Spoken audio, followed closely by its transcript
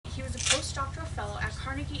postdoctoral fellow at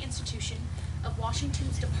Carnegie Institution of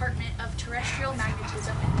Washington's Department of Terrestrial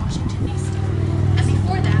Magnetism in Washington, D.C. And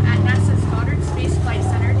before that, at NASA's Goddard Spaceflight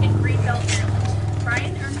Center in Greenbelt, Maryland.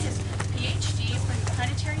 Brian earned his PhD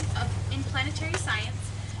in Planetary Science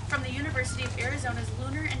from the University of Arizona's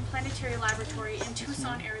Lunar and Planetary Laboratory in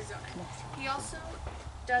Tucson, Arizona. He also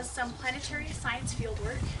does some planetary science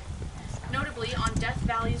fieldwork, notably on Death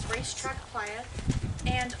Valley's Racetrack, Playa,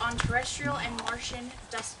 and on Terrestrial and Martian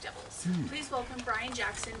Dust Devils. Please welcome Brian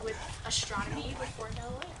Jackson with Astronomy before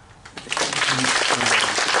Galileo.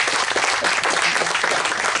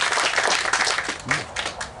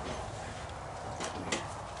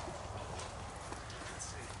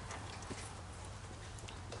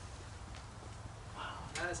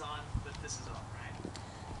 That is on, but this is on, right?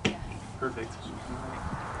 Yeah. Perfect.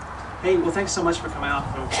 Hey, well, thanks so much for coming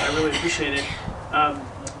out, folks. I really appreciate it.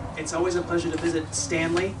 It's always a pleasure to visit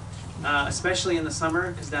Stanley, especially in the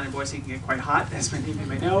summer, because down in Boise it can get quite hot, as many of you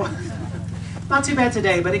may know. Not too bad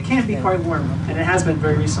today, but it can be quite warm, and it has been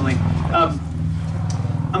very recently. I'm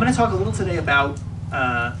going to talk a little today about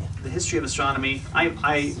the history of astronomy.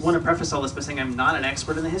 I want to preface all this by saying I'm not an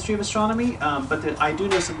expert in the history of astronomy, but that I do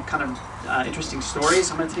know some kind of interesting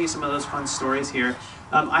stories. I'm going to tell you some of those fun stories here.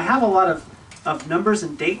 I have a lot of numbers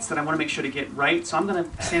and dates that I want to make sure to get right, so I'm going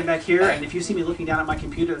to stand back here, and if you see me looking down at my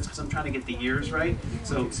computer, that's because I'm trying to get the years right,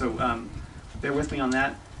 so bear with me on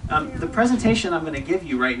that. The presentation I'm going to give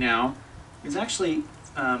you right now is actually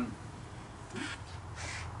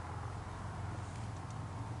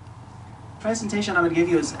presentation I'm going to give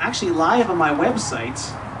you is actually live on my website,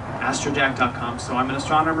 astrojack.com. So I'm an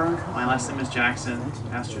astronomer, my last name is Jackson,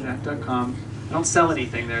 astrojack.com. I don't sell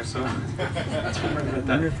anything there, so that's what we're with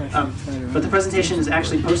that. But the presentation is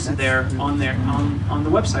actually posted there on the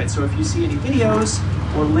website. So if you see any videos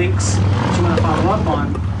or links that you want to follow up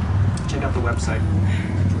on, check out the website.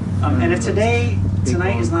 And if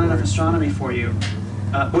tonight is not enough astronomy for you,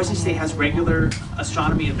 Boise State has regular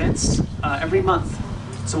astronomy events every month.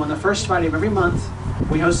 So on the first Friday of every month,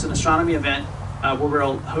 we host an astronomy event where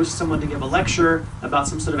we'll host someone to give a lecture about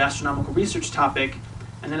some sort of astronomical research topic.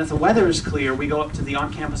 And then if the weather is clear, we go up to the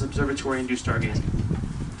on-campus observatory and do stargazing.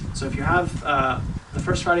 So if you have the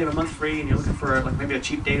first Friday of a month free and you're looking for like maybe a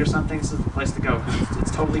cheap date or something, this is the place to go.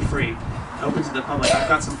 It's totally free. Open to the public. I've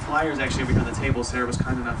got some flyers actually over here on the table. Sarah was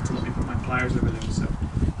kind enough to let me put my flyers over there. So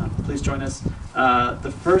please join us.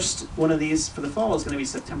 The first one of these for the fall is going to be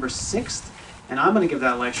September 6th. And I'm going to give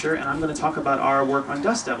that lecture, and I'm going to talk about our work on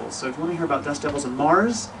dust devils. So if you want to hear about dust devils on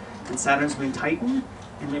Mars, and Saturn's moon Titan,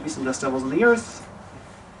 and maybe some dust devils on the Earth,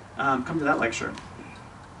 come to that lecture.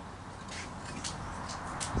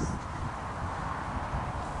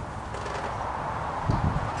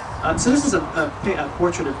 So this is a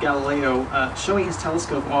portrait of Galileo showing his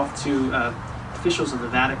telescope off to officials of the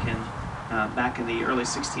Vatican back in the early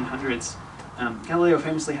 1600s. Galileo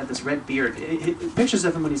famously had this red beard. Pictures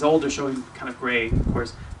of him when he's older show him kind of gray, of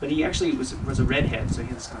course, but he actually was a redhead, so he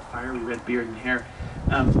had this kind of fiery red beard and hair.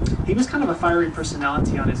 He was kind of a fiery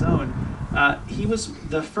personality on his own. He was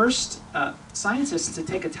the first scientist to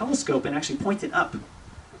take a telescope and actually point it up.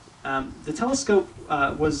 The telescope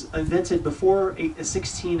was invented before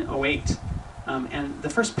 1608, and the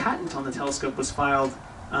first patent on the telescope was filed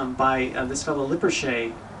by this fellow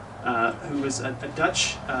Lippershey, who was a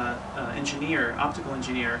Dutch engineer, optical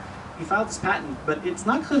engineer. He filed this patent, but it's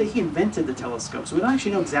not clear that he invented the telescope, so we don't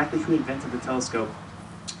actually know exactly who invented the telescope.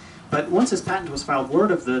 But once his patent was filed,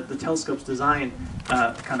 word of the telescope's design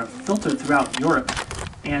kind of filtered throughout Europe.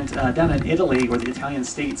 And down in Italy, or the Italian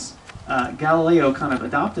states, Galileo kind of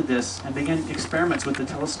adopted this and began experiments with the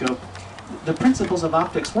telescope. The principles of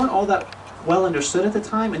optics weren't all that well understood at the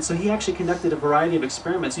time, and so he actually conducted a variety of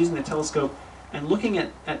experiments using the telescope and looking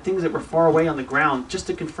at things that were far away on the ground just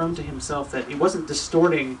to confirm to himself that it wasn't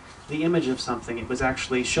distorting the image of something, it was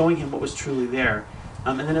actually showing him what was truly there.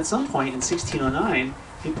 And then at some point in 1609,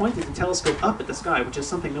 he pointed the telescope up at the sky, which is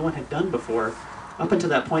something no one had done before. Up until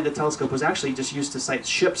that point, the telescope was actually just used to sight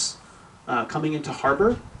ships coming into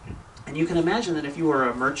harbor. And you can imagine that if you were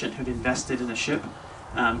a merchant who'd invested in a ship,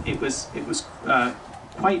 it was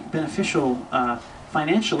quite beneficial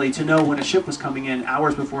financially to know when a ship was coming in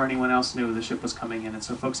hours before anyone else knew the ship was coming in. And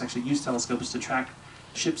so folks actually used telescopes to track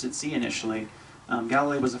ships at sea initially.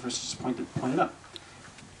 Galileo was the first to point it up.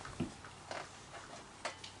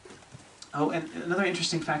 Oh, and another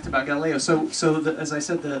interesting fact about Galileo. As I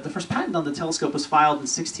said, the first patent on the telescope was filed in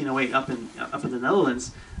 1608 up in the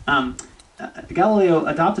Netherlands. Galileo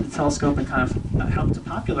adopted the telescope and kind of helped to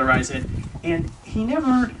popularize it. And he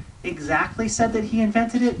never exactly said that he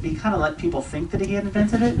invented it, but he kind of let people think that he had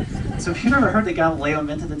invented it. So if you've ever heard that Galileo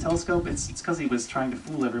invented the telescope, it's because he was trying to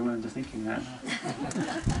fool everyone into thinking that.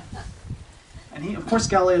 And he, of course,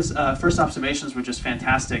 Galileo's first observations were just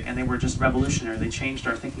fantastic, and they were just revolutionary. They changed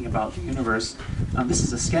our thinking about the universe. This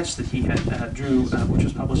is a sketch that he had drew, which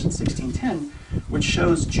was published in 1610, which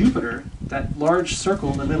shows Jupiter. That large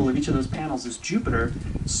circle in the middle of each of those panels is Jupiter,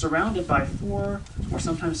 surrounded by 4 or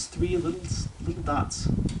sometimes 3 little dots.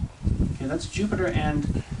 Okay, that's Jupiter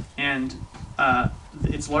and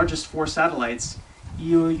its largest 4 satellites,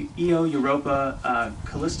 Io, Europa,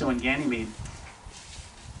 Callisto, and Ganymede.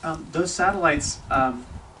 Those satellites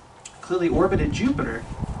clearly orbited Jupiter,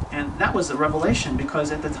 and that was a revelation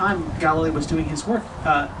because at the time Galileo was doing his work,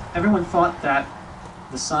 everyone thought that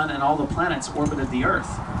the Sun and all the planets orbited the Earth.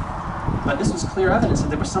 But this was clear evidence that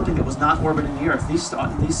there was something that was not orbiting the Earth.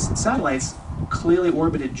 These satellites clearly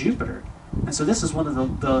orbited Jupiter. And so this is one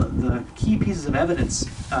of the key pieces of evidence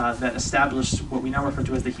that established what we now refer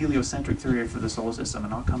to as the heliocentric theory for the solar system,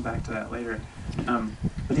 and I'll come back to that later.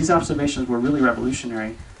 But these observations were really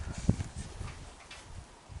revolutionary.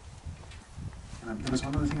 There was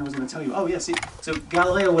one other thing I was going to tell you. Oh, yes. So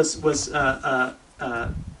Galileo was an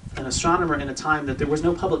astronomer in a time that there was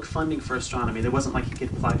no public funding for astronomy. There wasn't like he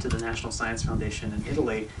could apply to the National Science Foundation in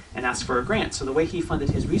Italy and ask for a grant. So the way he funded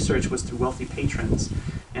his research was through wealthy patrons.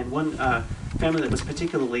 And one family that was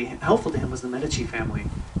particularly helpful to him was the Medici family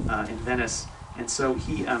in Venice. And so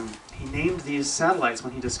he named these satellites,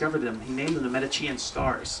 when he discovered them, he named them the Medicean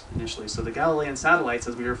stars initially. So the Galilean satellites,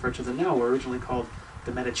 as we refer to them now, were originally called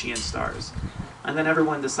the Medicean stars. And then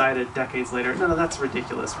everyone decided decades later, no, that's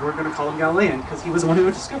ridiculous. We're going to call him Galilean because he was the one who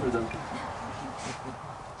had discovered them.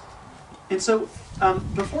 And so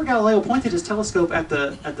before Galileo pointed his telescope at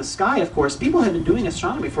the sky, of course, people had been doing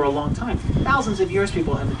astronomy for a long time. Thousands of years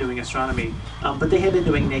people had been doing astronomy, but they had been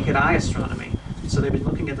doing naked eye astronomy. So they'd been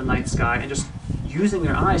looking at the night sky and just using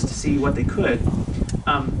their eyes to see what they could.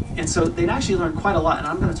 And so they'd actually learned quite a lot. And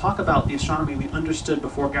I'm going to talk about the astronomy we understood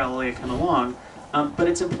before Galileo came along. But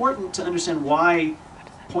it's important to understand why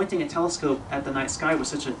pointing a telescope at the night sky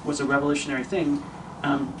was a revolutionary thing.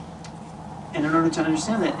 And in order to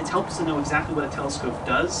understand that, it helps to know exactly what a telescope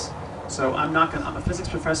does. So I'm a physics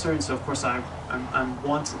professor, and so of course I'm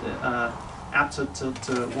apt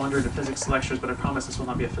to wander into physics lectures, but I promise this will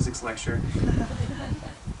not be a physics lecture.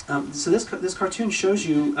 So this cartoon shows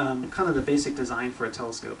you kind of the basic design for a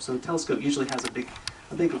telescope. So a telescope usually has a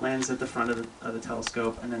big lens at the front of the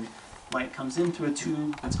telescope, and then light comes in through a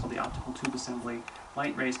tube. That's called the optical tube assembly.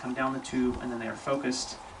 Light rays come down the tube, and then they are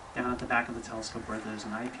focused down at the back of the telescope where there's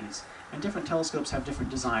an eyepiece. And different telescopes have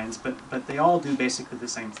different designs, but they all do basically the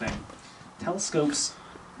same thing. Telescopes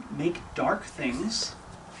make dark things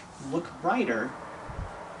look brighter,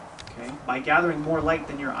 okay, by gathering more light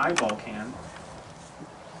than your eyeball can,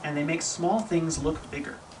 and they make small things look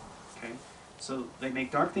bigger. Okay? So they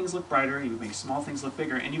make dark things look brighter, you make small things look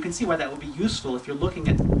bigger, and you can see why that would be useful if you're looking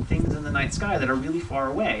at things in the night sky that are really far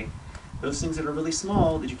away. Those things that are really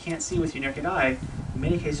small, that you can't see with your naked eye, in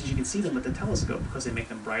many cases you can see them with the telescope because they make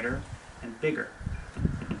them brighter and bigger.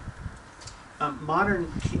 Modern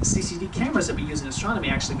CCD cameras that we use in astronomy,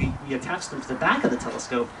 actually we attach them to the back of the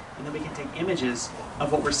telescope, and then we can take images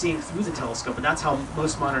of what we're seeing through the telescope, and that's how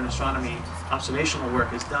most modern astronomy observational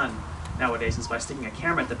work is done nowadays, is by sticking a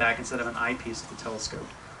camera at the back instead of an eyepiece at the telescope.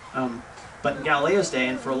 But in Galileo's day,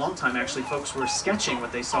 and for a long time actually, folks were sketching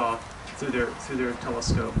what they saw through their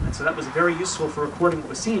telescope. And so that was very useful for recording what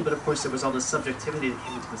was seen, but of course there was all this subjectivity that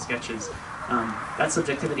came into the sketches. That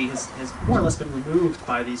subjectivity has more or less been removed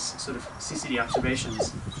by these sort of CCD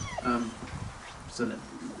observations. So that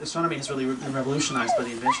astronomy has really been revolutionized by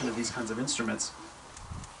the invention of these kinds of instruments.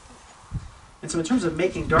 And so in terms of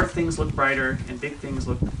making dark things look brighter and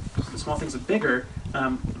small things look bigger,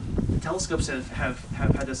 telescopes have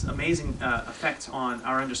had this amazing effect on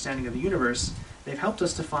our understanding of the universe. They've helped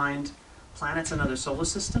us to find planets and other solar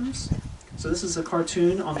systems. So this is a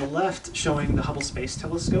cartoon on the left showing the Hubble Space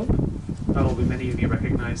Telescope. Probably many of you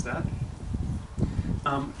recognize that.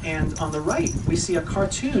 And on the right, we see a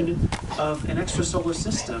cartoon of an extrasolar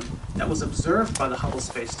system that was observed by the Hubble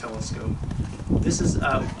Space Telescope. This is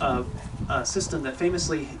a system that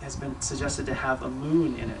famously has been suggested to have a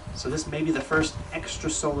moon in it. So this may be the first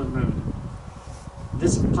extrasolar moon.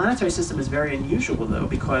 This planetary system is very unusual, though,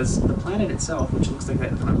 because the planet itself, which looks like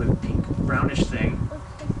that kind of like pink brownish thing,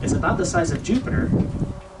 is about the size of Jupiter.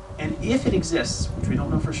 And if it exists, which we don't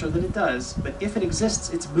know for sure that it does, but if it exists,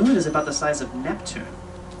 its moon is about the size of Neptune.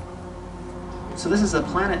 So this is a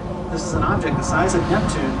planet, this is an object the size of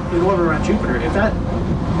Neptune in orbit around Jupiter. If that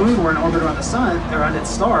moon were in orbit around the sun, or around its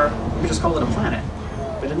star, we just call it a planet.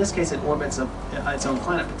 But but in this case it orbits its own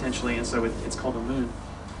planet potentially, and so it's called a moon.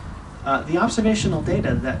 The observational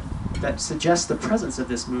data that suggests the presence of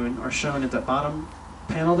this moon are shown at the bottom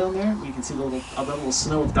panel down there. You can see the little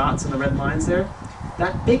snow of dots and the red lines there.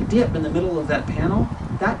 That big dip in the middle of that panel,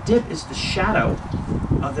 that dip is the shadow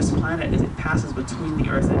of this planet as it passes between the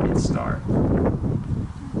Earth and its star.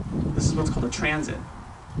 This is what's called a transit.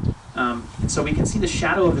 And so we can see the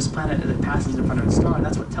shadow of this planet as it passes in front of its star, and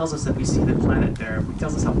that's what tells us that we see the planet there. It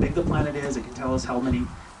tells us how big the planet is. It can tell us how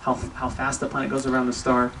fast the planet goes around the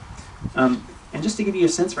star. And just to give you a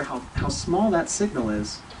sense for how small that signal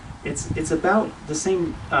is, it's about the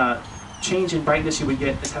same change in brightness you would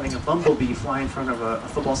get as having a bumblebee fly in front of a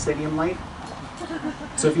football stadium light.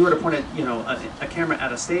 So if you were to point a camera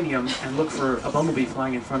at a stadium and look for a bumblebee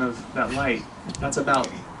flying in front of that light, that's about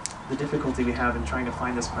the difficulty we have in trying to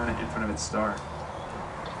find this planet in front of its star.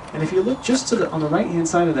 And if you look just on the right-hand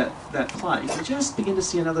side of that plot, you can just begin to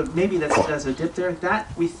see another, maybe that's a dip there.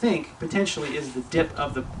 That, we think, potentially is the dip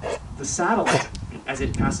of the satellite as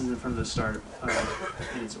it passes in front of the star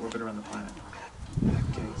in its orbit around the planet.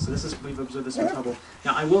 Okay, so we've observed this with Hubble.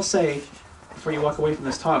 Now, I will say, before you walk away from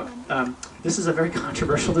this talk, this is a very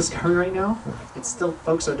controversial discovery right now. It's still,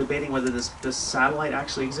 folks are debating whether this satellite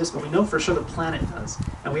actually exists, but we know for sure the planet does.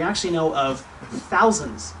 And we actually know of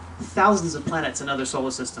thousands of planets in other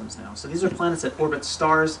solar systems now. So these are planets that orbit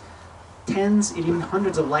stars tens and even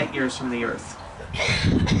hundreds of light years from the Earth.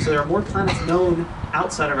 So there are more planets known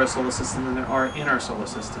outside of our solar system than there are in our solar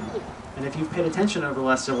system. And if you've paid attention over the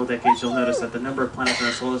last several decades, you'll notice that the number of planets in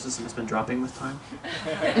our solar system has been dropping with time.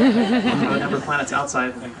 The number of planets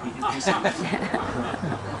outside has been increasing.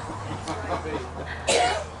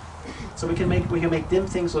 So we can make dim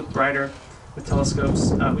things look brighter with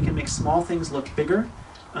telescopes. We can make small things look bigger.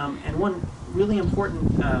 And one really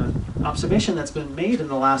important observation that's been made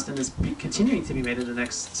and is continuing to be made in the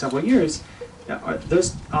next several years,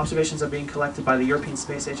 those observations are being collected by the European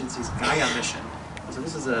Space Agency's Gaia mission. So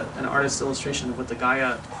this is an artist's illustration of what the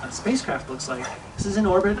Gaia spacecraft looks like. This is in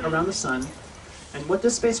orbit around the sun, and what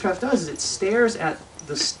this spacecraft does is it stares at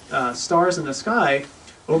the stars in the sky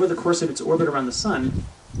over the course of its orbit around the sun.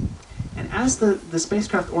 And as the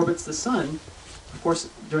spacecraft orbits the sun, of course,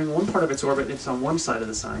 during one part of its orbit, it's on one side of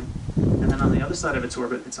the sun, and then on the other side of its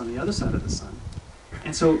orbit, it's on the other side of the sun.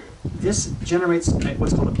 And so this generates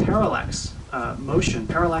what's called a parallax motion,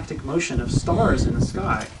 parallactic motion of stars in the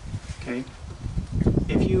sky. Okay.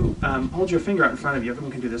 If you hold your finger out in front of you,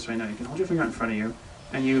 everyone can do this right now. You can hold your finger out in front of you,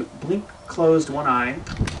 and you blink closed one eye,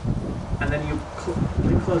 and then you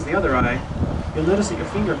blink closed the other eye. You'll notice that your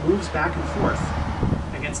finger moves back and forth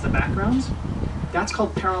against the background. That's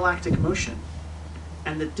called parallactic motion.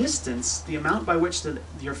 And the distance, the amount by which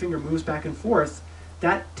your finger moves back and forth,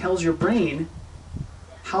 that tells your brain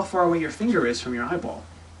how far away your finger is from your eyeball.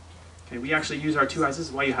 Okay, we actually use our two eyes. This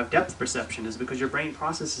is why you have depth perception, is because your brain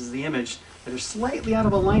processes the image that are slightly out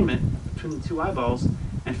of alignment between the two eyeballs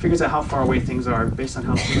and figures out how far away things are based on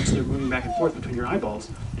how much they're moving back and forth between your eyeballs.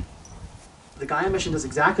 The Gaia mission does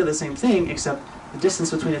exactly the same thing, except the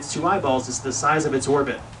distance between its two eyeballs is the size of its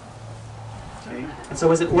orbit. Okay? And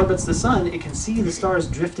so as it orbits the sun, it can see the stars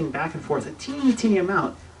drifting back and forth a teeny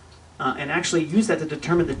amount, and actually use that to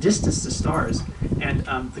determine the distance to stars. And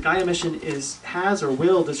the Gaia mission has or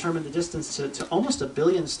will determine the distance to almost 1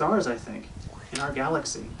 billion stars, I think, in our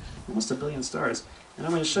galaxy. Almost 1 billion stars. And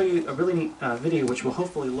I'm going to show you a really neat video which will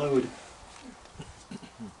hopefully load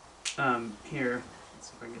here. Let's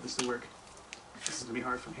see if I can get this to work. This is going to be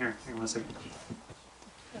hard from here. Hang on one second.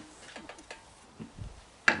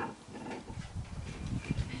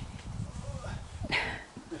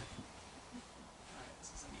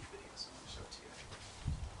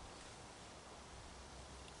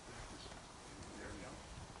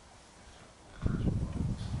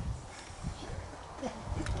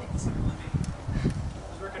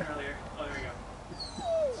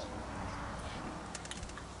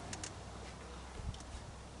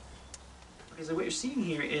 So what you're seeing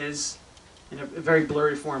here is, in a very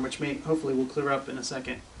blurry form, which hopefully will clear up in a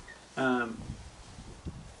second, you're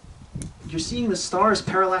seeing the star's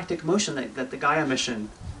parallactic motion that the Gaia mission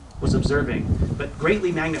was observing, but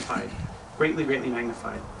greatly magnified, greatly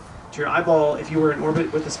magnified. To your eyeball, if you were in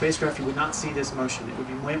orbit with the spacecraft, you would not see this motion. It would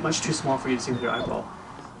be much too small for you to see with your eyeball.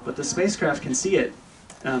 But the spacecraft can see it.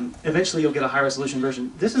 Eventually, you'll get a high-resolution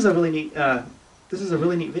version. This is a really neat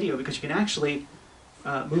video because you can actually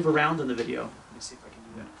move around in the video. Let me see if I can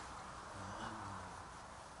do that.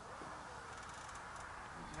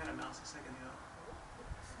 I had a mouse a second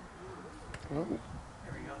ago.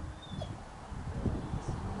 There we go.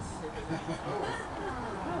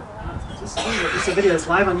 This is a video that's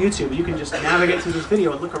live on YouTube. You can just navigate through this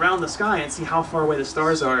video and look around the sky and see how far away the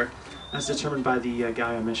stars are as determined by the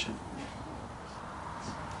Gaia mission.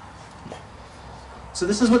 So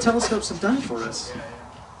this is what telescopes have done for us.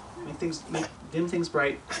 Make dim things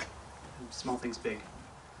bright, and small things big.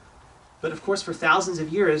 But of course, for thousands of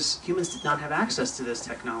years, humans did not have access to this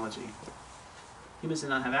technology. Humans did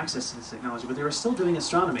not have access to this technology, but they were still doing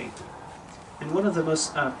astronomy. And one of the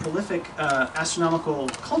most prolific astronomical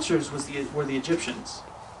cultures were the Egyptians.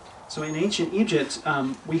 So in ancient Egypt,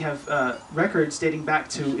 we have records dating back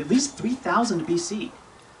to at least 3000 BC.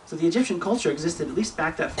 So the Egyptian culture existed at least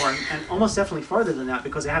back that far, and almost definitely farther than that,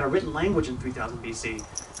 because they had a written language in 3000 BC.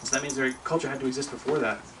 So that means their culture had to exist before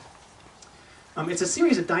that. It's a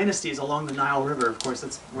series of dynasties along the Nile River, of course.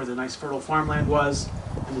 That's where the nice fertile farmland was,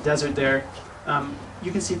 and the desert there.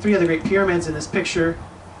 You can see three of the great pyramids in this picture.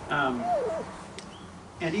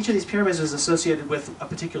 And each of these pyramids is associated with a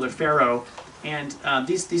particular pharaoh. And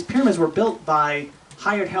these pyramids were built by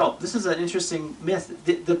hired help. This is an interesting myth.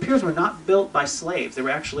 The pyramids were not built by slaves. They were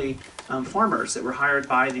actually farmers that were hired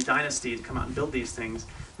by the dynasty to come out and build these things.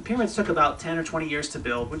 The pyramids took about 10 or 20 years to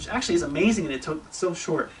build, which actually is amazing that it took so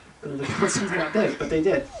short for them to build something that big, but they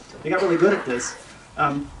did. They got really good at this.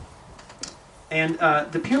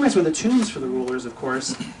 The pyramids were the tombs for the rulers, of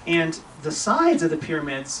course, and the sides of the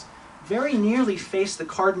pyramids very nearly face the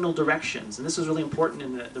cardinal directions. And this was really important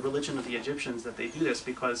in the religion of the Egyptians, that they do this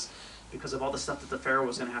because of all the stuff that the pharaoh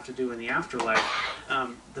was going to have to do in the afterlife.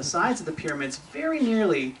 The sides of the pyramids very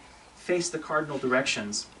nearly face the cardinal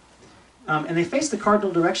directions. And they face the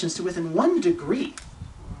cardinal directions to within 1 degree.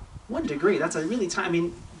 1 degree, that's a really tiny, I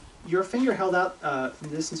mean, your finger held out from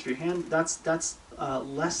the distance of your hand, that's a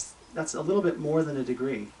little bit more than a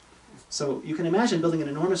degree. So you can imagine building an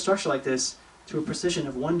enormous structure like this to a precision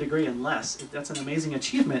of 1 degree and less. That's an amazing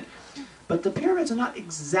achievement. But the pyramids are not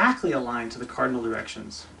exactly aligned to the cardinal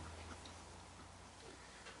directions.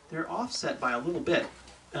 They're offset by a little bit,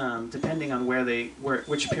 depending on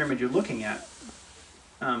which pyramid you're looking at.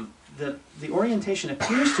 The orientation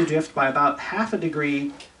appears to drift by about ½ a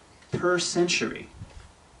degree per century.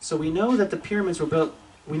 So we know that the pyramids were built,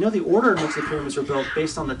 we know the order in which the pyramids were built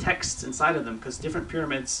based on the texts inside of them, because different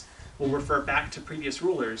pyramids will refer back to previous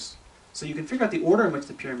rulers. So you can figure out the order in which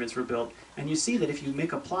the pyramids were built, and you see that if you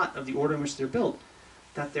make a plot of the order in which they're built,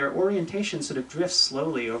 that their orientation sort of drifts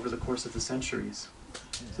slowly over the course of the centuries.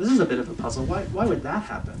 So this is a bit of a puzzle. Why would that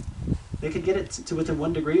happen? They could get it to within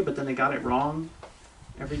 1 degree, but then they got it wrong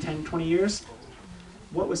every 10, 20 years.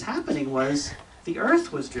 What was happening was the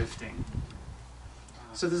Earth was drifting.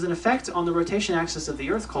 So there's an effect on the rotation axis of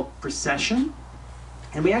the Earth called precession.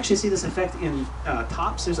 And we actually see this effect in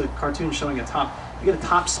tops. There's a cartoon showing a top. You get a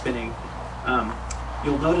top spinning.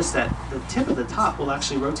 You'll notice that the tip of the top will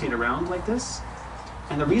actually rotate around like this.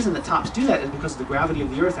 And the reason that tops do that is because the gravity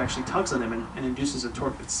of the Earth actually tugs on them and induces a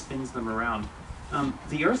torque that spins them around.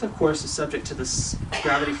 The Earth, of course, is subject to this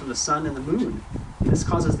gravity from the sun and the moon. This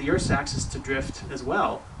causes the Earth's axis to drift as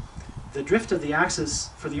well. The drift of the axis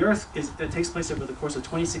for the Earth takes place over the course of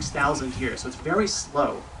 26,000 years, so it's very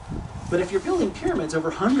slow. But if you're building pyramids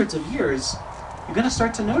over hundreds of years, you're going to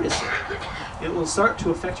start to notice it. It will start to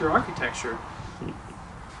affect your architecture.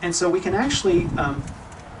 And so we can actually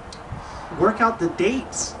work out the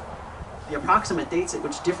dates, the approximate dates at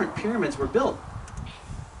which different pyramids were built,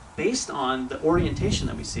 based on the orientation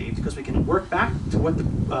that we see, because we can work back to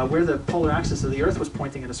where the polar axis of the Earth was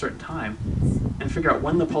pointing at a certain time, and figure out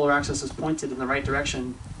when the polar axis is pointed in the right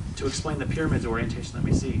direction to explain the pyramid's orientation that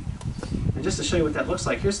we see. And just to show you what that looks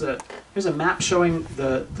like, here's a map showing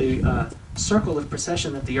the circle of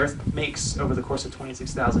precession that the Earth makes over the course of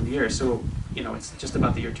 26,000 years. So, you know, it's just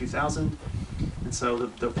about the year 2000, and so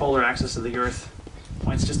the polar axis of the Earth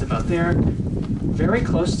points just about there, very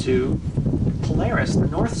close to Polaris, the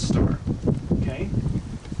North Star. Okay,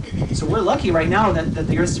 so we're lucky right now that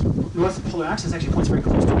the Earth's north polar axis actually points very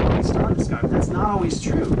close to a bright star in the sky. But that's not always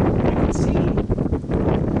true. You can see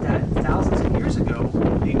that thousands of years ago,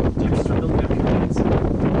 the Egyptians were building their pyramids.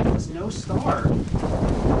 There was no star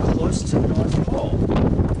close to the North Pole,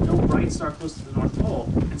 no bright star close to the North Pole,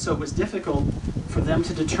 and so it was difficult for them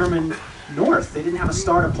to determine north. They didn't have a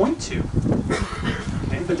star to point to.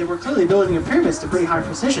 Okay? But they were clearly building their pyramids to pretty high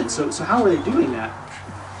precision. So how were they doing that?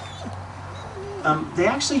 They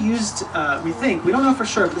actually used, we don't know for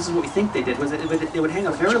sure, but this is what we think they did, was that they would hang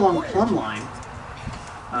a very long plumb line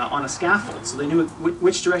on a scaffold, so they knew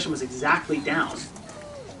which direction was exactly down.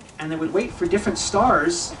 And they would wait for different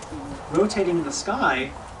stars rotating in the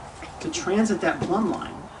sky to transit that plumb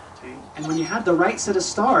line. Okay? And when you had the right set of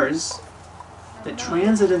stars that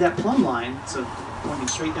transited that plumb line, so pointing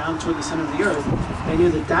straight down toward the center of the Earth, they knew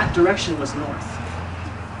that that direction was north.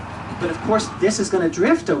 But of course, this is going to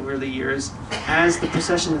drift over the years as the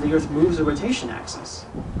precession of the Earth moves the rotation axis.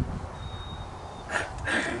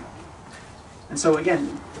 Okay. And so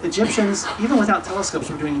again, Egyptians, even without telescopes,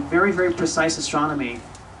 were doing very, very precise astronomy,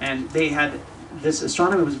 and they had this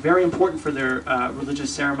astronomy was very important for their religious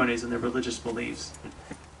ceremonies and their religious beliefs.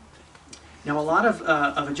 Now, a lot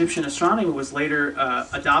of Egyptian astronomy was later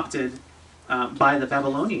adopted by the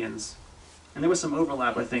Babylonians, and there was some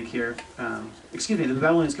overlap, I think, here. Excuse me, the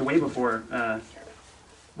Babylonians came way before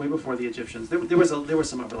the Egyptians. There was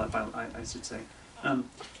some overlap, I should say.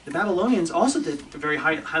 The Babylonians also did very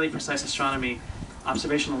highly precise astronomy,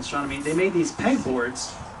 observational astronomy. They made these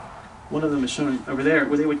pegboards. One of them is shown over there,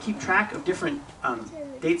 where they would keep track of different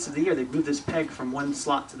dates of the year. They'd move this peg from one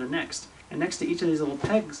slot to the next. And next to each of these little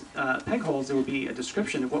peg holes, there would be a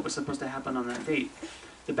description of what was supposed to happen on that date.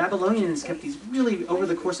 The Babylonians kept these really, over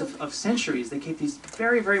the course of centuries, they kept these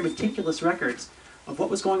very, very meticulous records of what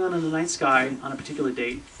was going on in the night sky on a particular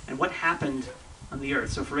date and what happened on the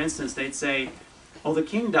Earth. So for instance, they'd say, oh, the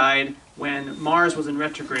king died when Mars was in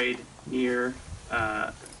retrograde near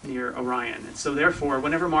Orion. And so therefore,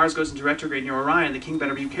 whenever Mars goes into retrograde near Orion, the king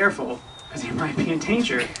better be careful, because he might be in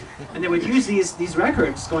danger. And they would use these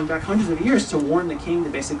records going back hundreds of years to warn the king, to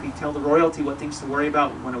basically tell the royalty what things to worry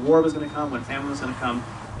about, when a war was going to come, when famine was going to come.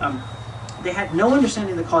 They had no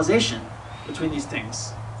understanding of the causation between these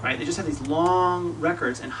things, right? They just had these long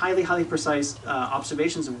records and highly, highly precise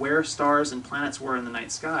observations of where stars and planets were in the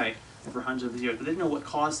night sky over hundreds of years, but they didn't know what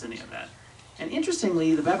caused any of that. And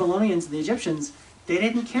interestingly, the Babylonians and the Egyptians, they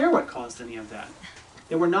didn't care what caused any of that.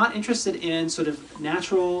 They were not interested in sort of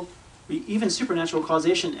natural, even supernatural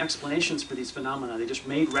causation explanations for these phenomena. They just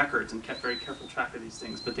made records and kept very careful track of these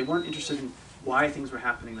things, but they weren't interested in why things were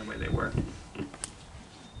happening the way they were.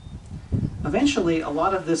 Eventually, a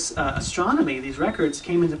lot of this astronomy, these records,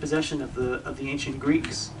 came into possession of the ancient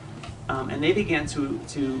Greeks, and they began to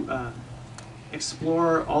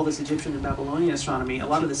explore all this Egyptian and Babylonian astronomy. A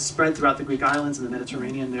lot of this spread throughout the Greek islands and the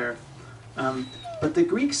Mediterranean there. But the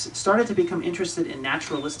Greeks started to become interested in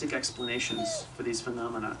naturalistic explanations for these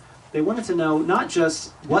phenomena. They wanted to know not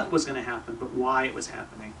just what was going to happen, but why it was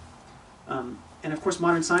happening. And of course,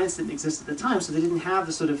 modern science didn't exist at the time, so they didn't have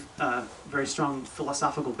the sort of very strong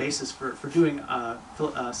philosophical basis for doing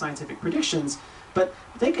scientific predictions. But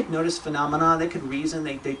they could notice phenomena, they could reason,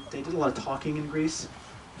 they did a lot of talking in Greece.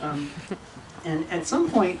 And at some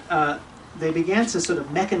point, they began to sort of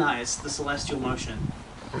mechanize the celestial motion.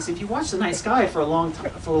 Because if you watch the night sky for long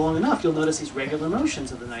enough, you'll notice these regular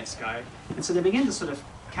motions of the night sky. And so they began to sort of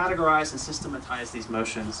categorize and systematize these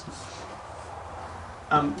motions.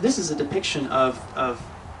 This is a depiction of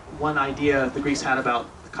one idea the Greeks had about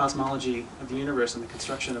the cosmology of the universe and the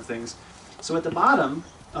construction of things. So at the bottom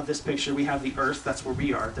of this picture, we have the Earth. That's where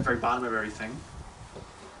we are, at the very bottom of everything.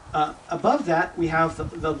 Above that, we have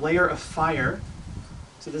the layer of fire.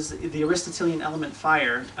 So this is the Aristotelian element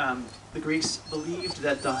fire. The Greeks believed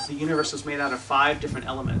that the universe was made out of 5 different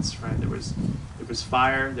elements, right? There was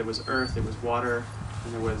fire, there was earth, there was water,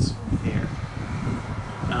 and there was air.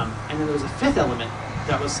 And then there was a 5th element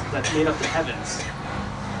that made up the heavens.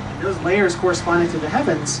 And those layers corresponding to the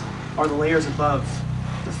heavens are the layers above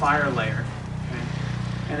the fire layer. Okay?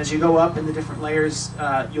 And as you go up in the different layers,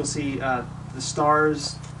 you'll see the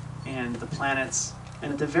stars and the planets.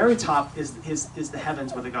 And at the very top is the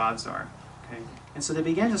heavens where the gods are. Okay? And so they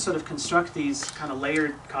began to sort of construct these kind of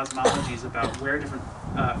layered cosmologies about where different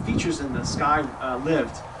features in the sky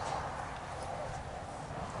lived.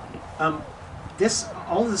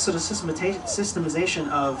 All of this sort of systemization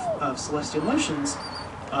of celestial motions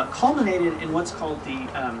culminated in what's called the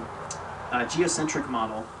geocentric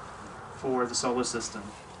model for the solar system.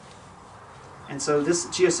 And so this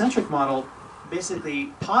geocentric model basically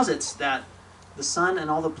posits that the sun and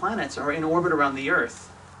all the planets are in orbit around the Earth,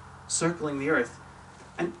 circling the Earth.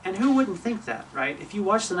 And who wouldn't think that, right? If you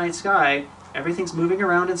watch the night sky, everything's moving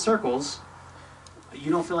around in circles. You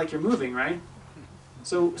don't feel like you're moving, right?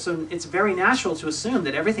 So it's very natural to assume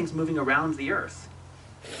that everything's moving around the Earth.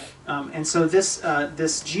 And so this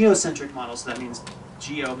geocentric model, so that means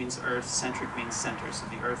geo means Earth, centric means center, so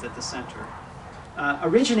the Earth at the center,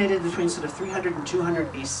 originated between sort of 300 and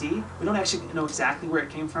 200 BC. We don't actually know exactly where it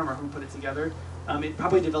came from or who put it together. It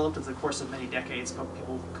probably developed over the course of many decades,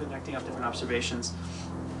 people connecting up different observations.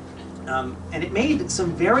 And it made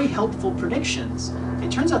some very helpful predictions.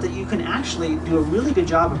 It turns out that you can actually do a really good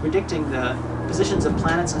job of predicting the positions of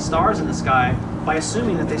planets and stars in the sky by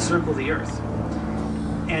assuming that they circle the Earth.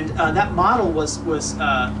 And that model was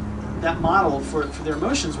that model for their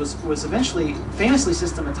motions was eventually famously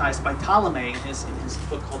systematized by Ptolemy in his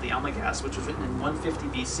book called the Almagest, which was written in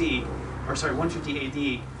 150 BC, or sorry,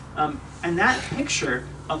 150 AD. And that picture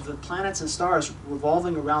of the planets and stars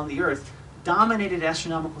revolving around the Earth dominated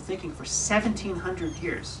astronomical thinking for 1,700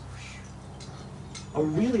 years. A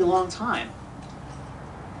really long time.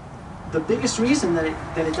 The biggest reason that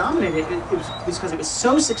it dominated it was because it was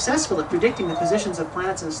so successful at predicting the positions of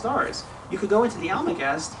planets and stars. You could go into the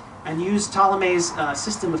Almagest and use Ptolemy's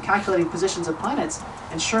system of calculating positions of planets,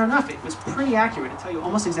 and sure enough, it was pretty accurate. It tell you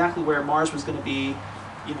almost exactly where Mars was going to be,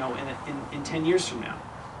 you know, in 10 years from now.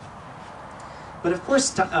 But of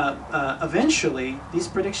course, eventually, these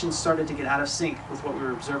predictions started to get out of sync with what we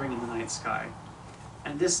were observing in the night sky.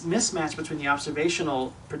 And this mismatch between the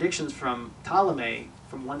observational predictions from Ptolemy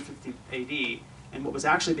from 150 AD and what was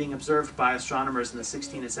actually being observed by astronomers in the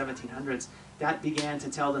 16 and 1700s, that began to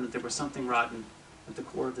tell them that there was something rotten at the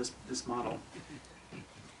core of this model.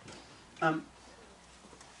 But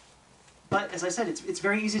as I said, it's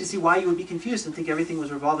very easy to see why you would be confused and think everything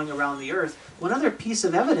was revolving around the Earth. One other piece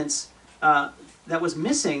of evidence that was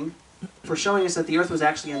missing for showing us that the Earth was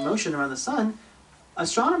actually in motion around the Sun,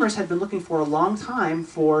 astronomers had been looking for a long time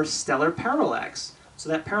for stellar parallax. So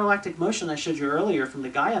that parallactic motion I showed you earlier from the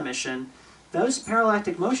Gaia mission, those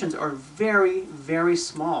parallactic motions are very, very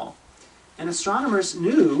small. And astronomers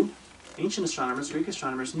knew, ancient astronomers, Greek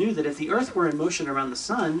astronomers, knew that if the Earth were in motion around the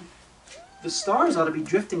Sun, the stars ought to be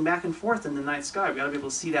drifting back and forth in the night sky. We ought to be able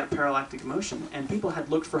to see that parallactic motion. And people had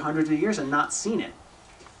looked for hundreds of years and not seen it.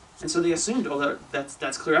 And so they assumed, oh,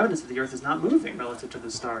 that's clear evidence that the Earth is not moving relative to the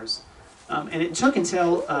stars. And it took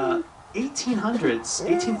until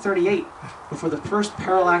 1838, before the first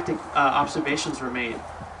parallactic observations were made.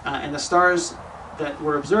 And the stars that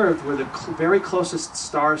were observed were the very closest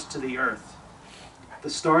stars to the Earth. The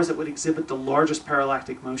stars that would exhibit the largest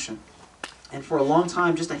parallactic motion. And for a long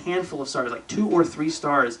time, just a handful of stars, like 2 or 3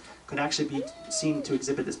 stars, could actually be seen to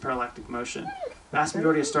exhibit this parallactic motion. The vast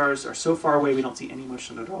majority of stars are so far away we don't see any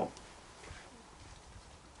motion at all.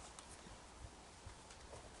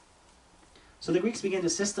 So the Greeks began to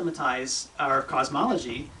systematize our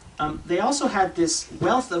cosmology. They also had this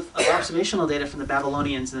wealth of observational data from the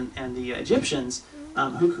Babylonians and the Egyptians,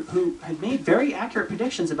 who had made very accurate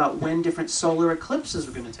predictions about when different solar eclipses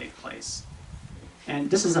were going to take place.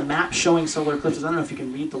 And this is a map showing solar eclipses. I don't know if you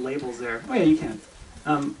can read the labels there. Oh yeah, you can.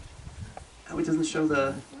 Oh, it doesn't show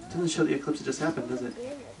the eclipse that just happened, does it?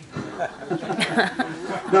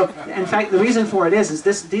 No, in fact, the reason for it is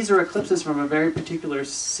these are eclipses from a very particular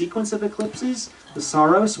sequence of eclipses, the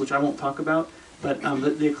Saros, which I won't talk about, but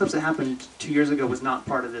the eclipse that happened 2 years ago was not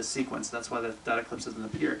part of this sequence. That's why that eclipse doesn't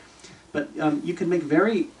appear. But you can make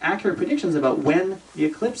very accurate predictions about when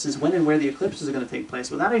and where the eclipses are going to take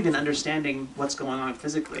place without even understanding what's going on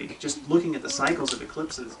physically, just looking at the cycles of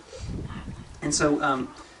eclipses. And so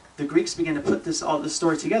the Greeks began to put all this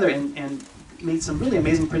story together and made some really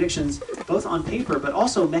amazing predictions, both on paper but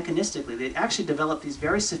also mechanistically. They actually developed these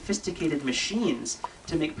very sophisticated machines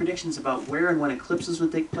to make predictions about where and when eclipses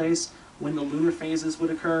would take place, when the lunar phases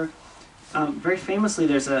would occur. Very famously,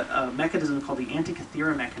 there's a mechanism called the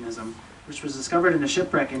Antikythera mechanism, which was discovered in a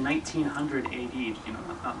shipwreck in 1900 AD,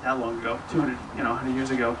 not that long ago, 100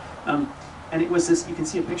 years ago. And it was this, you can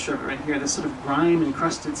see a picture of it right here, this sort of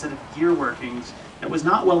grime-encrusted set of gear workings that was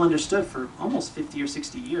not well understood for almost 50 or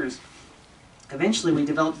 60 years. Eventually, we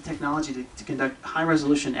developed the technology to conduct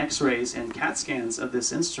high-resolution X-rays and CAT scans of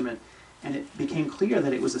this instrument, and it became clear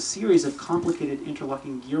that it was a series of complicated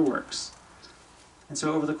interlocking gearworks. And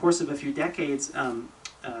so over the course of a few decades,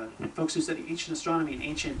 folks who study ancient astronomy and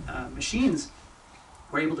ancient machines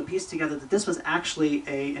were able to piece together that this was actually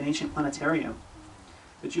an ancient planetarium.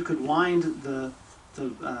 That you could wind the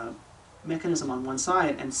mechanism on one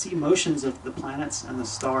side and see motions of the planets and the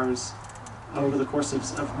stars over the course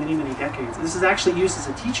of many, many decades. This is actually used as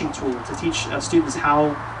a teaching tool to teach students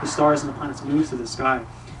how the stars and the planets move through the sky.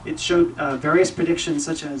 It showed various predictions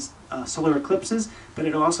such as solar eclipses, but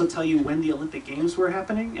it'll also tell you when the Olympic Games were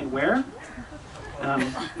happening and where.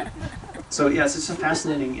 So yes, it's a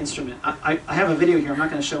fascinating instrument. I have a video here. I'm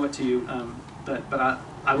not going to show it to you, but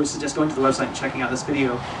I would suggest going to the website and checking out this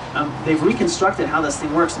video. They've reconstructed how this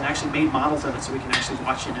thing works and actually made models of it so we can actually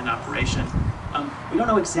watch it in operation. We don't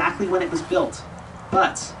know exactly when it was built,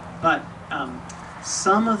 but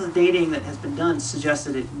some of the dating that has been done suggests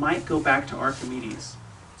that it might go back to Archimedes.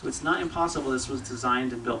 So it's not impossible this was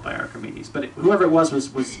designed and built by Archimedes. But whoever it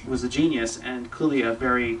was a genius and clearly a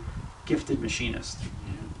very gifted machinist.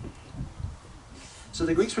 So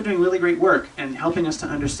the Greeks were doing really great work and helping us to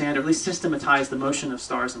understand, or at least systematize, the motion of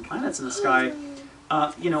stars and planets in the sky.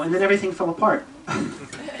 and then everything fell apart.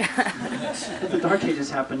 The Dark Ages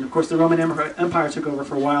happened. Of course, the Roman Empire took over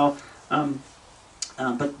for a while,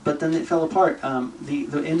 but then it fell apart.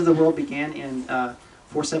 The end of the world began in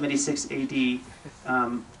 476 AD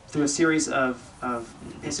through a series of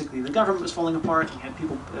basically the government was falling apart. You had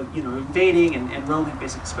people invading, and Rome had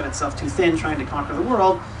basically spread itself too thin trying to conquer the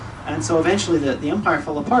world. And so eventually the empire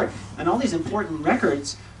fell apart, and all these important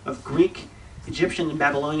records of Greek, Egyptian, and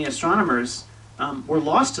Babylonian astronomers were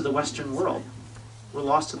lost to the Western world.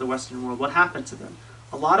 What happened to them?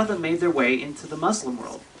 A lot of them made their way into the Muslim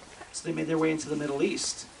world. So they made their way into the Middle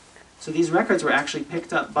East. So these records were actually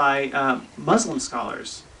picked up by Muslim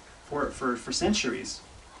scholars for centuries.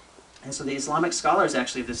 And so the Islamic scholars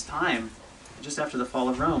actually of this time, just after the fall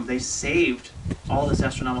of Rome, they saved all this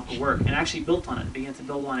astronomical work and actually built on it, began to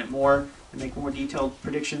build on it more and make more detailed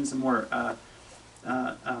predictions and more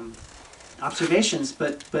observations,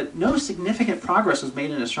 but no significant progress was made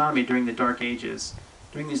in astronomy during the Dark Ages.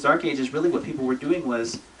 During these Dark Ages, really what people were doing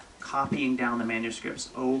was copying down the manuscripts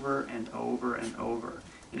over and over and over.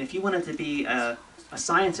 And if you wanted to be a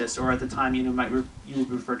scientist, or at the time you would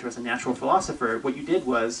refer to as a natural philosopher, what you did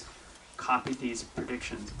was copy these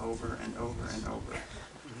predictions over and over and over.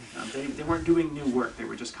 They weren't doing new work; they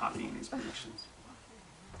were just copying these predictions.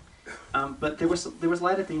 But there was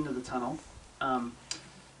light at the end of the tunnel.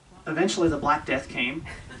 Eventually, the Black Death came,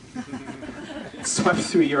 swept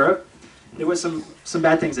through Europe. There was some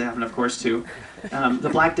bad things that happened, of course, too. The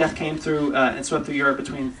Black Death came through and swept through Europe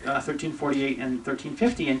between 1348 and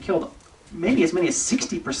 1350 and killed maybe as many as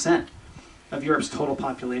 60% of Europe's total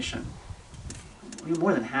population.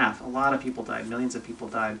 More than half. A lot of people died. Millions of people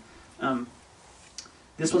died.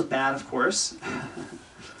 This was bad, of course.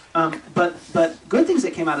 But good things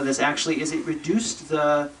that came out of this actually is it reduced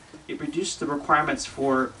the requirements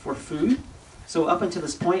for food. So up until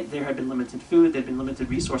this point, there had been limited food, there had been limited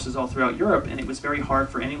resources all throughout Europe, and it was very hard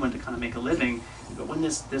for anyone to kind of make a living. But when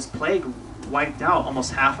this plague wiped out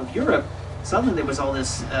almost half of Europe, suddenly there was all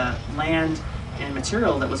this land and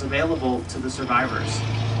material that was available to the survivors.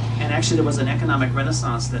 And actually there was an economic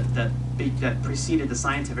renaissance that preceded the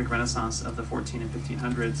scientific renaissance of the 14 and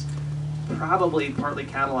 1500s, probably partly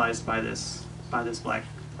catalyzed by this Black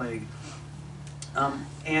Plague.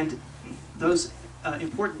 And those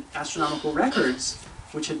important astronomical records,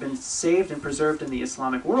 which had been saved and preserved in the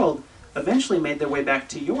Islamic world, eventually made their way back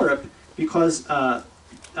to Europe because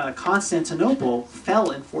Constantinople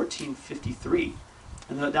fell in 1453.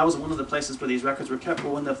 And that was one of the places where these records were kept.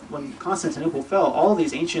 But when Constantinople fell, all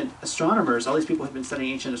these ancient astronomers, all these people who had been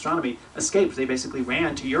studying ancient astronomy, escaped. They basically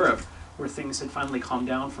ran to Europe, where things had finally calmed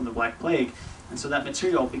down from the Black Plague. And so that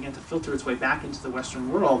material began to filter its way back into the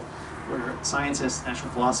Western world, where scientists,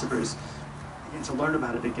 natural philosophers, began to learn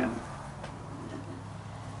about it again.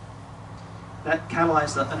 That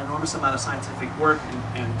catalyzed an enormous amount of scientific work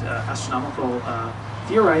and astronomical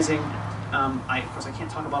theorizing. Of course, I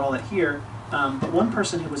can't talk about all that here, but one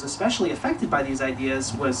person who was especially affected by these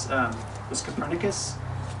ideas was Copernicus,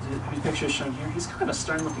 whose picture is shown here. He's kind of a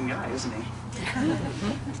stern-looking guy, isn't he?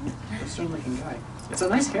 A stern-looking guy. It's a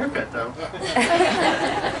nice haircut, though.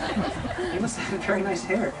 He must have very nice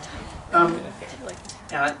hair.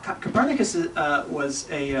 Copernicus was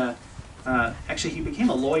actually he became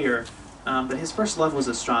a lawyer, but his first love was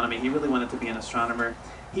astronomy. He really wanted to be an astronomer.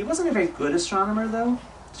 He wasn't a very good astronomer, though,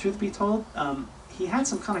 truth be told. He had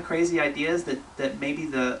some kind of crazy ideas that maybe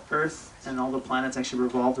the Earth and all the planets actually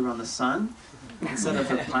revolved around the sun, instead of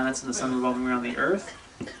the planets and the sun revolving around the Earth.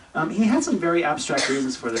 He had some very abstract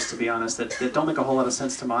reasons for this, to be honest, that don't make a whole lot of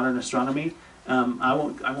sense to modern astronomy. I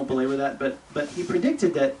won't belabor that, but he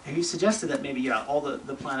predicted that, he suggested that maybe all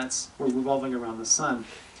the planets were revolving around the sun.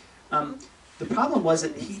 The problem was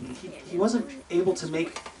that he wasn't able to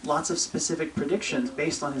make lots of specific predictions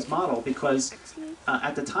based on his model because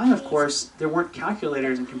at the time, of course, there weren't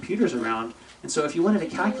calculators and computers around, and so if you wanted to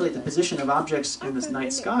calculate the position of objects in this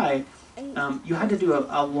night sky, you had to do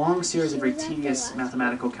a long series of very tedious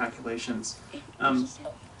mathematical calculations.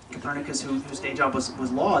 Copernicus, whose day job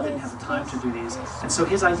was law, didn't have the time to do these. And so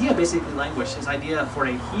his idea basically languished. His idea for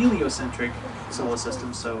a heliocentric solar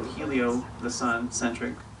system, so helio, the sun,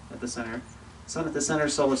 centric at the center, sun at the center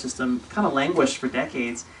solar system, kind of languished for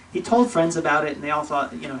decades. He told friends about it, and they all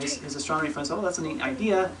thought, his astronomy friends thought, oh, that's a neat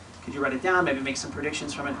idea. Could you write it down, maybe make some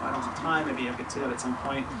predictions from it? Oh, I don't have time, maybe I'll get to it at some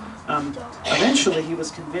point. Eventually he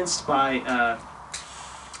was convinced by,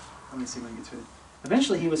 let me see when I get to it.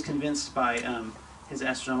 Eventually he was convinced by his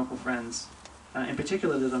astronomical friends, in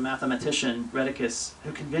particular the mathematician Rheticus,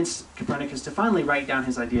 who convinced Copernicus to finally write down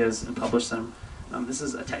his ideas and publish them. This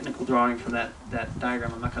is a technical drawing from that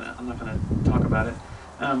diagram. I'm not gonna talk about it.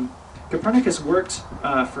 Copernicus worked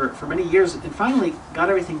for many years and finally got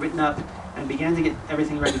everything written up and began to get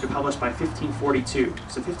everything ready to publish by 1542.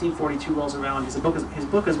 So 1542 rolls around, his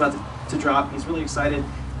book is about to drop, he's really excited,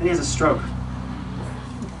 then he has a stroke.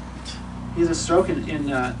 He has a stroke in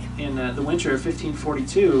the winter of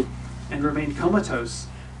 1542 and remained comatose,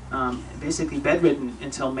 basically bedridden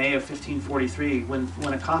until May of 1543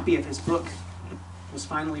 when a copy of his book was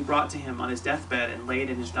finally brought to him on his deathbed and laid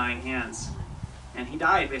in his dying hands. And he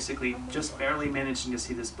died basically just barely managing to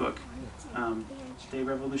see this book, De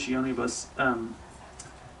Revolutionibus.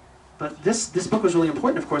 But this book was really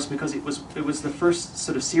important, of course, because it was the first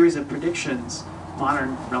sort of series of predictions,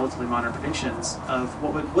 relatively modern predictions of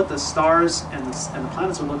what the stars and the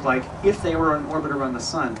planets would look like if they were in orbit around the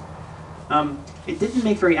sun. It didn't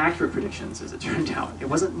make very accurate predictions, as it turned out. It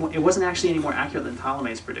wasn't actually any more accurate than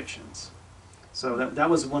Ptolemy's predictions. So that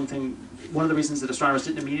was one of the reasons that astronomers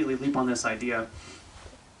didn't immediately leap on this idea.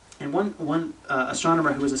 And one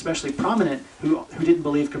astronomer who was especially prominent, who didn't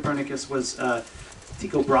believe Copernicus, was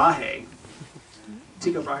Tycho Brahe.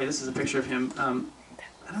 Tycho Brahe, this is a picture of him.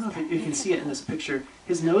 I don't know if you can see it in this picture.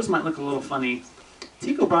 His nose might look a little funny.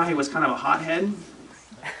 Tycho Brahe was kind of a hothead.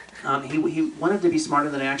 He wanted to be smarter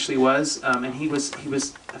than he actually was, and he was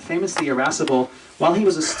famously irascible. While he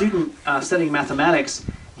was a student studying mathematics,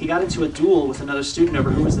 he got into a duel with another student over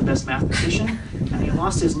who was the best mathematician, and he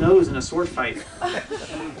lost his nose in a sword fight.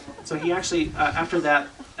 So he actually, after that,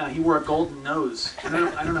 he wore a golden nose. I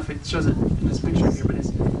don't know if it shows it in this picture here, but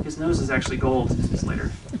his nose is actually gold. It's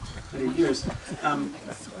later years.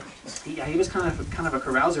 He was kind of a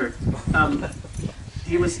carouser.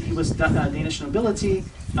 He was Danish nobility,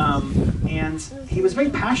 and he was very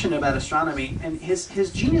passionate about astronomy. And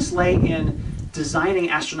his genius lay in designing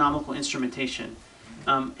astronomical instrumentation.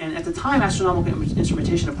 And at the time, astronomical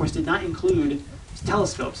instrumentation, of course, did not include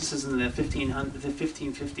telescopes. This is in the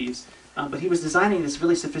 1550s. But he was designing this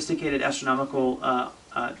really sophisticated astronomical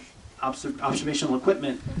observational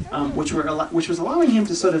equipment, which was allowing him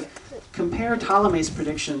to sort of compare Ptolemy's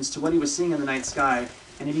predictions to what he was seeing in the night sky.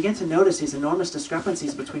 And he began to notice these enormous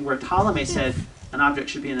discrepancies between where Ptolemy said an object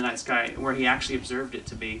should be in the night sky and where he actually observed it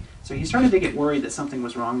to be. So he started to get worried that something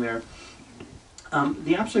was wrong there.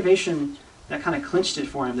 The observation that kind of clinched it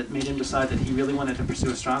for him, that made him decide that he really wanted to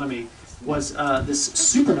pursue astronomy, was this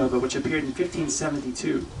supernova, which appeared in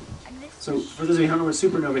 1572. So for those of you who don't know what a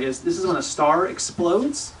supernova is, this is when a star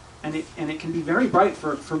explodes, and it can be very bright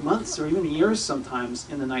for months or even years sometimes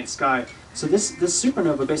in the night sky. So this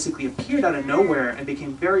supernova basically appeared out of nowhere and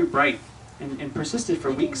became very bright and persisted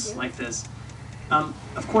for weeks like this.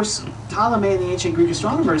 Of course, Ptolemy and the ancient Greek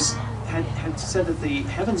astronomers had said that the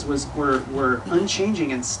heavens were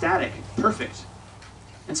unchanging and static, perfect.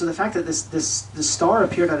 And so the fact that this star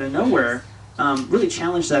appeared out of nowhere really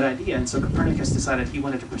challenged that idea, and so Copernicus decided he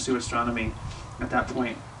wanted to pursue astronomy at that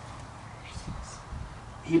point.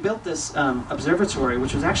 He built this observatory,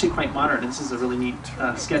 which was actually quite modern, and this is a really neat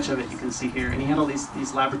sketch of it you can see here. And he had all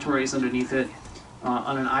these laboratories underneath it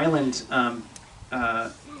on an island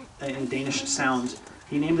in Danish Sound.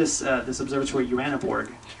 He named this observatory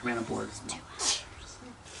Uraniborg.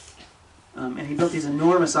 And he built these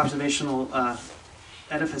enormous observational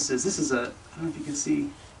edifices. This is I don't know if you can see,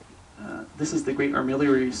 this is the Great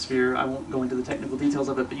Armillary Sphere. I won't go into the technical details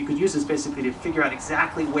of it, but you could use this basically to figure out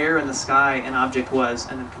exactly where in the sky an object was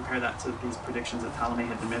and then compare that to these predictions that Ptolemy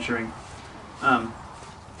had been measuring.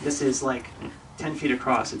 This is like 10 feet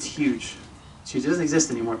across. It's huge. It's huge. It doesn't exist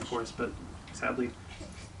anymore, of course, but sadly.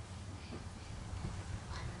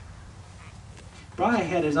 Brahe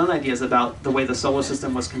had his own ideas about the way the solar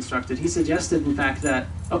system was constructed. He suggested, in fact, that,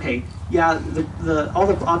 okay, yeah, all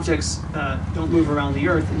the objects don't move around the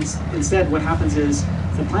Earth. Instead, what happens is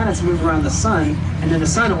the planets move around the sun, and then the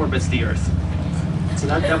sun orbits the Earth. So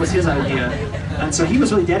that was his idea. And so he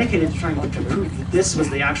was really dedicated to trying to prove that this was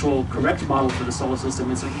the actual correct model for the solar system.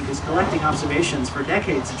 And so he was collecting observations for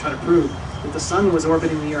decades to try to prove that the sun was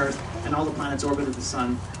orbiting the Earth and all the planets orbited the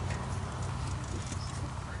sun.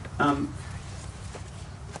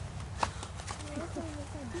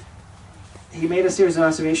 He made a series of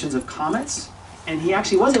observations of comets, and he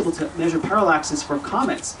actually was able to measure parallaxes for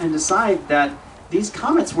comets and decide that these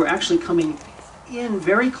comets were actually coming in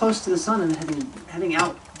very close to the sun and heading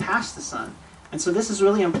out past the sun. And so this is a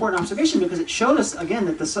really important observation because it showed us, again,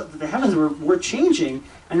 that the heavens were changing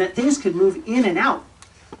and that things could move in and out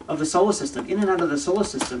of the solar system, in and out of the solar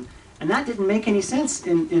system. And that didn't make any sense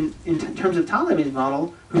in terms of Ptolemy's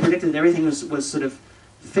model, who predicted that everything was sort of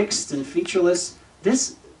fixed and featureless.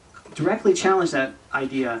 This directly challenged that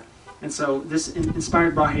idea. And so this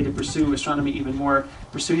inspired Brahe to pursue astronomy even more,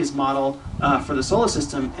 pursue his model for the solar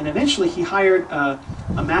system, and eventually he hired a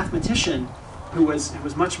mathematician who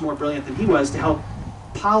was much more brilliant than he was to help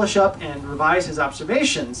polish up and revise his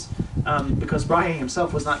observations, because Brahe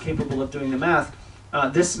himself was not capable of doing the math.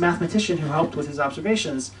 This mathematician who helped with his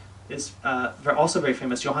observations is also very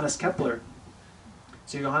famous, Johannes Kepler.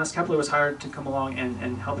 So Johannes Kepler was hired to come along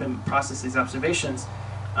and help him process these observations.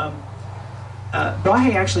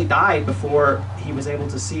 Brahe actually died before he was able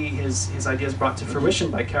to see his ideas brought to fruition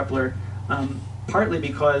by Kepler, partly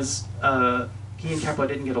because he and Kepler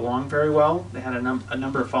didn't get along very well. They had a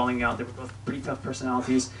number of falling out. They were both pretty tough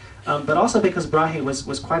personalities, but also because Brahe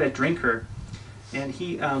was quite a drinker, and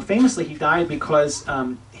he famously he died because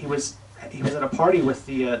he was at a party with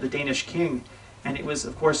the Danish king, and it was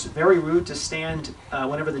of course very rude to stand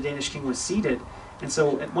whenever the Danish king was seated, and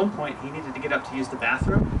so at one point he needed to get up to use the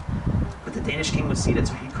bathroom. But the Danish king was seated,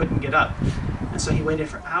 so he couldn't get up. And so he waited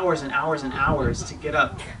for hours and hours and hours to get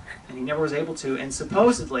up, and he never was able to. And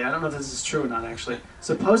supposedly, I don't know if this is true or not actually,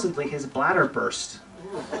 supposedly his bladder burst.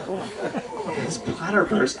 His bladder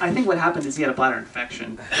burst. I think what happened is he had a bladder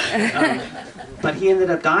infection. But he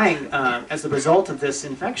ended up dying as the result of this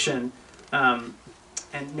infection, and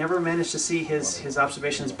never managed to see his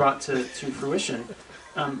observations brought to fruition.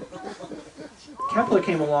 Kepler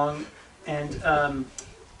came along, and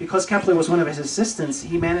because Kepler was one of his assistants,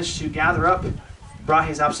 he managed to gather up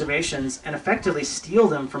Brahe's observations and effectively steal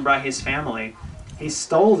them from Brahe's family. He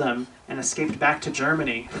stole them and escaped back to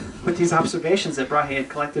Germany with these observations that Brahe had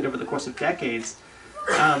collected over the course of decades,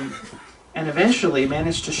 and eventually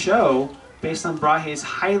managed to show, based on Brahe's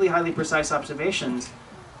highly, highly precise observations,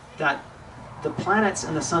 that the planets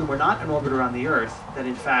and the sun were not in orbit around the Earth, that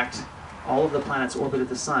in fact all of the planets orbited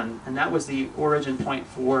the sun, and that was the origin point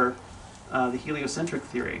for the heliocentric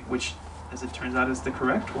theory, which, as it turns out, is the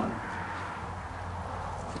correct one.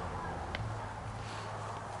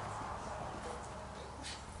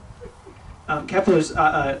 Kepler's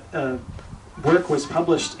work was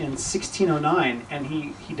published in 1609, and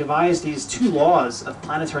he devised these two laws of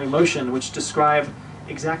planetary motion, which describe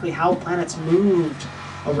exactly how planets moved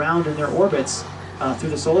around in their orbits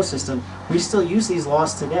through the solar system. We still use these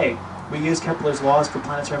laws today. We use Kepler's laws for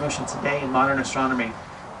planetary motion today in modern astronomy.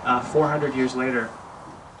 400 years later.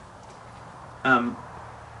 The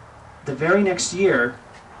very next year,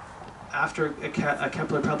 after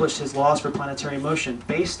Kepler published his laws for planetary motion,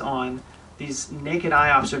 based on these naked eye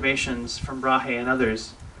observations from Brahe and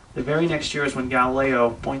others, the very next year is when Galileo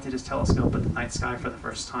pointed his telescope at the night sky for the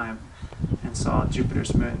first time and saw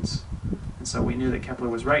Jupiter's moons. And so we knew that Kepler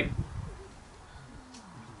was right.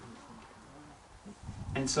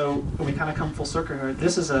 And so we kind of come full circle here.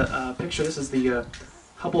 This is a picture. This is the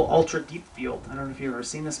Hubble Ultra Deep Field. I don't know if you've ever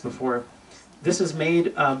seen this before. This is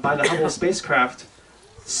made by the Hubble spacecraft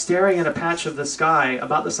staring at a patch of the sky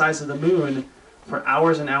about the size of the moon for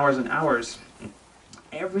hours and hours and hours.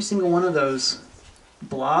 Every single one of those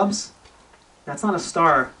blobs, that's not a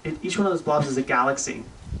star. Each one of those blobs is a galaxy,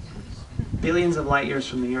 billions of light years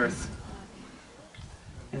from the Earth.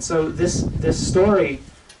 And so this story,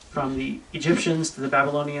 from the Egyptians to the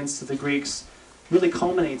Babylonians to the Greeks, really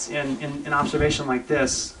culminates in an observation like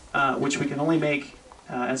this, which we can only make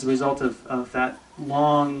as a result of that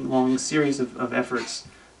long series of efforts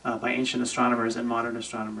by ancient astronomers and modern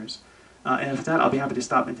astronomers. And with that, I'll be happy to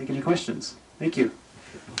stop and take any questions. Thank you.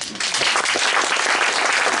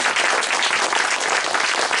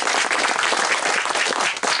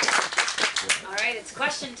 All right, it's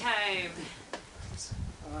question time.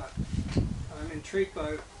 I'm intrigued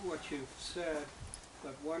by what you've said,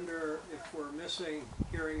 but wonder if we're missing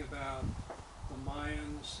hearing about the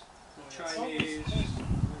Mayans, the Chinese,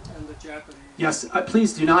 and the Japanese. Yes,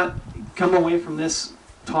 please do not come away from this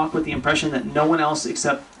talk with the impression that no one else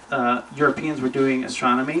except Europeans were doing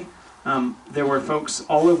astronomy. There were folks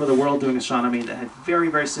all over the world doing astronomy that had very,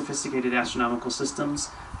 very sophisticated astronomical systems.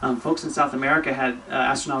 Folks in South America had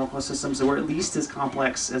astronomical systems that were at least as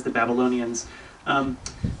complex as the Babylonians.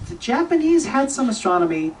 The Japanese had some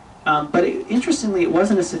astronomy, but interestingly, it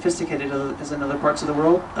wasn't as sophisticated as in other parts of the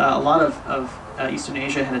world. A lot of Eastern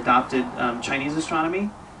Asia had adopted Chinese astronomy,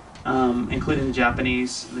 including the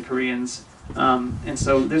Japanese, the Koreans. And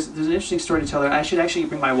so there's an interesting story to tell there. I should actually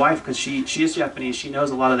bring my wife, because she is Japanese. She knows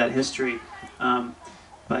a lot of that history.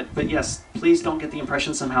 But yes, please don't get the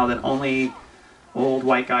impression somehow that only old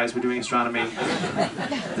white guys were doing astronomy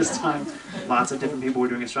this time. Lots of different people were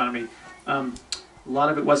doing astronomy. A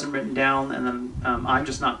lot of it wasn't written down, and then I'm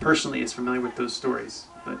just not personally as familiar with those stories.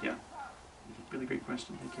 But yeah, really great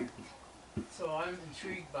question. Thank you. So I'm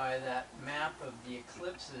intrigued by that map of the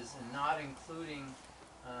eclipses and not including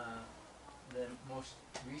the most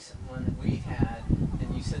recent one that we've had,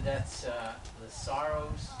 and you said that's the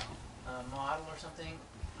Saros model or something.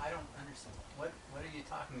 I don't understand. What are you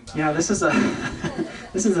talking about? Yeah, this is a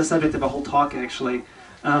this is the subject of a whole talk actually.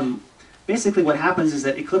 Basically, what happens is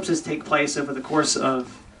that eclipses take place over the course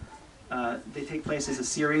of they take place as a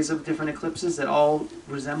series of different eclipses that all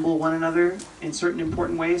resemble one another in certain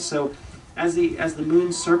important ways. So, as the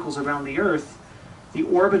moon circles around the Earth, the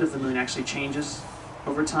orbit of the moon actually changes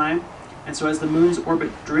over time, and so as the moon's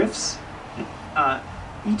orbit drifts,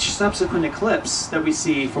 each subsequent eclipse that we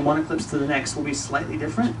see from one eclipse to the next will be slightly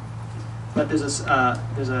different. But there's a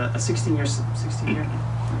 16-year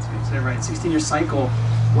cycle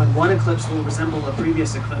when one eclipse will resemble a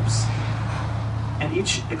previous eclipse, and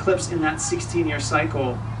each eclipse in that 16-year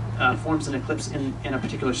cycle forms an eclipse in a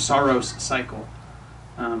particular Saros cycle.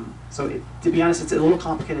 So to be honest, it's a little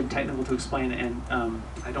complicated and technical to explain, and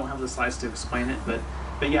I don't have the slides to explain it, but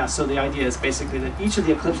yeah, so the idea is basically that each of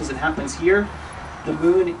the eclipses that happens here, the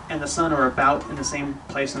moon and the sun are about in the same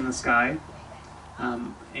place in the sky,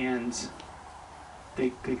 and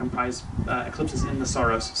they comprise eclipses in the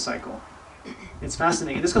Saros cycle. It's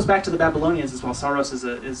fascinating. This goes back to the Babylonians as well. Saros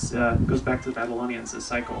goes back to the Babylonians as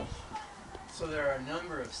cycle. So there are a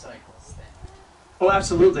number of cycles then. Oh,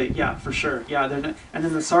 absolutely. Yeah, for sure. Yeah, and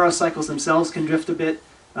then the Saros cycles themselves can drift a bit.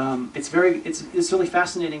 It's really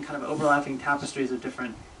fascinating, kind of overlapping tapestries of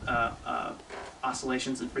different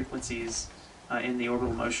oscillations and frequencies in the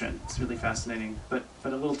orbital motion. It's really fascinating, but a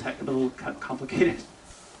little complicated.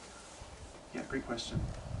 Yeah, great question.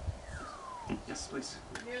 Yes, please.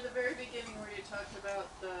 Near the very beginning where you talked about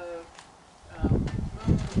the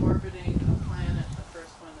moon orbiting a planet, the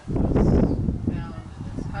first one that was found,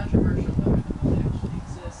 and it's controversial whether the moon actually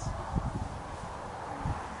exists.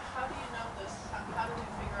 How do you know this? How do we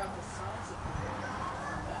figure out the size of the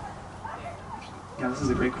moon? Yeah, this is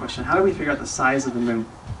a great question. How do we figure out the size of the moon?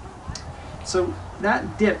 So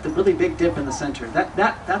that dip, the really big dip in the center,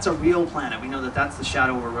 that's a real planet. We know that that's the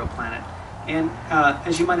shadow of a real planet. And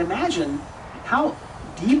as you might imagine, how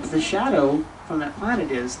deep the shadow from that planet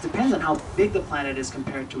is depends on how big the planet is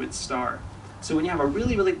compared to its star. So when you have a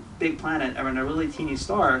really, really big planet around a really teeny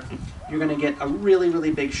star, you're going to get a really,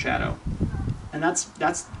 really big shadow. And that's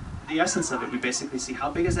the essence of it. We basically see how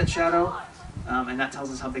big is that shadow, and that tells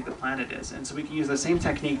us how big the planet is. And so we can use the same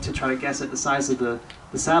technique to try to guess at the size of the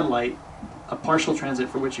satellite, a partial transit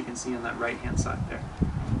for which you can see on that right-hand side there.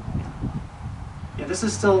 Yeah, this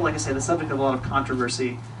is still, like I say, the subject of a lot of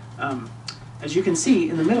controversy. As you can see,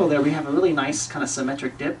 in the middle there, we have a really nice kind of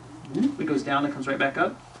symmetric dip. It goes down and comes right back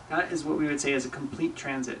up. That is what we would say is a complete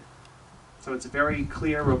transit. So it's a very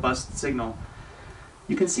clear, robust signal.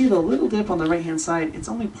 You can see the little dip on the right-hand side, it's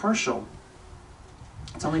only partial.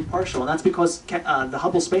 It's only partial, and that's because the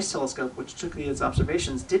Hubble Space Telescope, which took its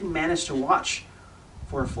observations, didn't manage to watch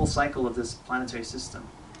for a full cycle of this planetary system.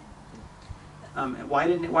 And why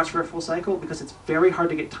didn't it watch for a full cycle? Because it's very hard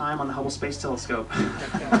to get time on the Hubble Space Telescope.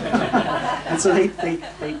 And so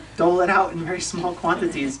they dole it out in very small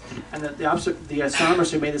quantities. And the astronomers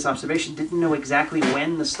who made this observation didn't know exactly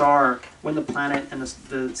when the planet and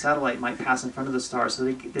the satellite might pass in front of the star. So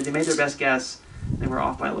they made their best guess. They were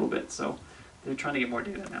off by a little bit. So they're trying to get more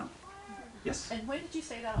data now. Yes? And when did you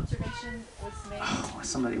say that observation was made? Oh,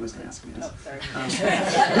 somebody was going to ask me this. Oh, sorry.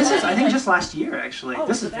 This is, I think, just last year, actually. Oh,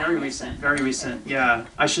 this so is very recent, very recent. Yeah,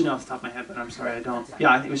 I should know off the top of my head, but I'm sorry, I don't. Yeah,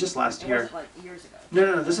 I think it was just last year. It wasn't like years ago.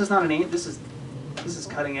 No, this is not an this is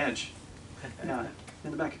cutting edge. Yeah, in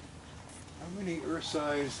the back. How many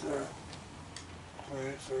Earth-sized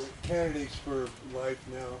planets are candidates for life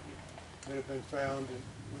now that have been found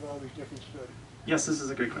with all these different studies? Yes, this is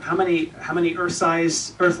a great question. How many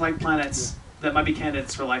Earth-sized, Earth-like planets that might be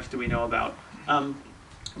candidates for life do we know about?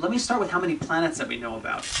 Let me start with how many planets that we know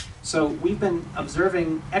about. So we've been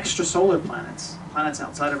observing extrasolar planets, planets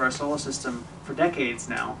outside of our solar system, for decades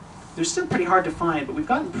now. They're still pretty hard to find, but we've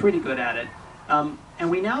gotten pretty good at it. And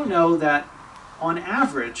we now know that, on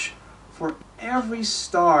average, for every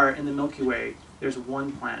star in the Milky Way, there's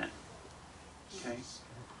one planet. Okay.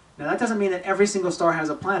 Now that doesn't mean that every single star has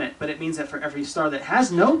a planet, but it means that for every star that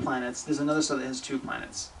has no planets, there's another star that has 2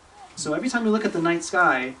 planets. So every time you look at the night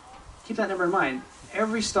sky, keep that number in mind.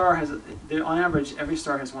 Every star has, on average, every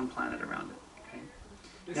star has 1 planet around it. Okay?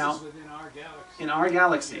 This Now, is within our galaxy. in our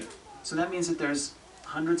galaxy. So that means that there's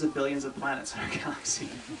hundreds of billions of planets in our galaxy.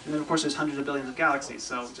 And then of course there's hundreds of billions of galaxies,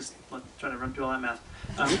 so just try to run through all that math.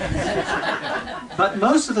 But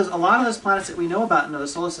a lot of those planets that we know about in other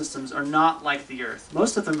solar systems are not like the Earth.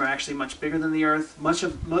 Most of them are actually much bigger than the Earth. Most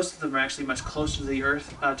of them are actually much closer to the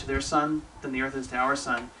Earth, to their sun, than the Earth is to our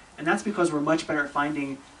sun. And that's because we're much better at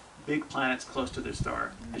finding big planets close to their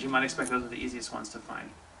star. As you might expect, those are the easiest ones to find.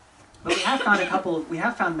 But we have found we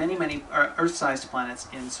have found many Earth-sized planets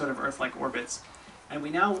in sort of Earth-like orbits, and we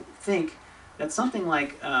now think that something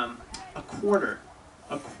like a quarter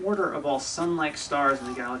of all sun-like stars in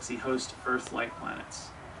the galaxy host Earth-like planets.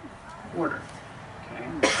 Quarter. Okay.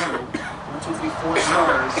 So 1, 2, 3, 4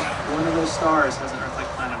 stars. One of those stars has an Earth-like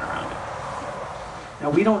planet around it. Now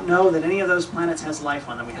we don't know that any of those planets has life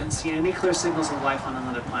on them. We haven't seen any clear signals of life on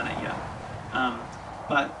another planet yet.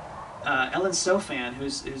 But Ellen Sofan,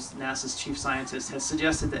 who's NASA's chief scientist, has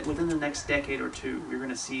suggested that within the next decade or two, we're going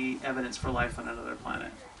to see evidence for life on another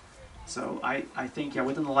planet. So I think, yeah,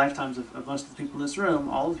 within the lifetimes of most of the people in this room,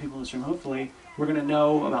 all of the people in this room, hopefully, we're going to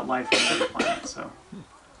know about life on another planet. So,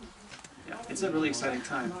 yeah, it's a really exciting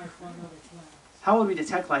time. How would we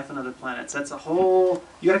detect life on other planets? That's a whole...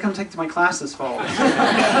 You got to come take to my class this fall.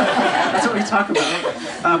 That's what we talk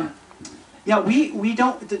about. Yeah, we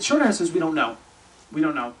don't... The short answer is we don't know. We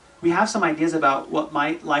don't know. We have some ideas about what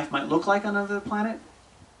life might look like on another planet,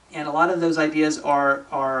 and a lot of those ideas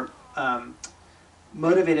are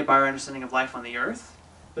motivated by our understanding of life on the Earth.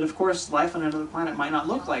 But of course, life on another planet might not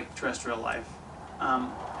look like terrestrial life.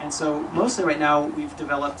 And so mostly right now, we've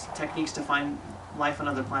developed techniques to find life on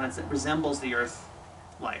other planets that resembles the Earth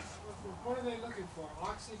life. What are they looking for?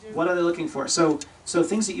 Oxygen? What are they looking for? So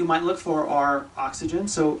things that you might look for are oxygen.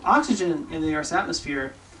 So oxygen in the Earth's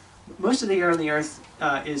atmosphere, most of the air on the Earth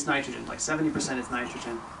is nitrogen, like 70% is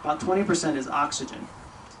nitrogen. About 20% is oxygen.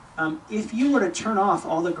 If you were to turn off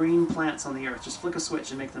all the green plants on the Earth, just flick a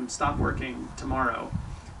switch and make them stop working tomorrow,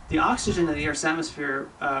 the oxygen in the Earth's atmosphere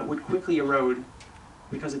would quickly erode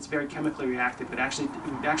because it's very chemically reactive. It would actually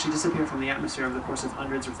disappear from the atmosphere over the course of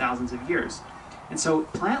hundreds or thousands of years. And so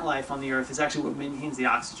plant life on the Earth is actually what maintains the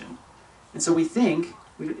oxygen. And so we think,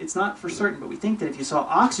 it's not for certain, but we think that if you saw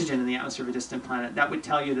oxygen in the atmosphere of a distant planet, that would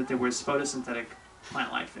tell you that there was photosynthetic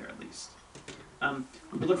plant life there at least.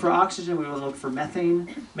 We would look for oxygen, we would look for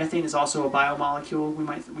methane. Methane is also a biomolecule, we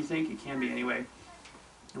think. It can be anyway.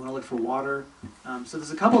 You want to look for water. So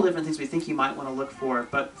there's a couple of different things we think you might want to look for,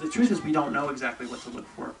 but the truth is we don't know exactly what to look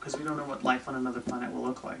for, because we don't know what life on another planet will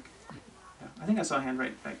look like. Yeah. I think I saw a hand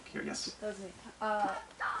right back here, yes? That was me.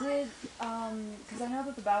 Because I know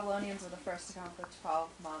that the Babylonians were the first to come up with a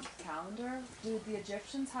 12-month calendar. Did the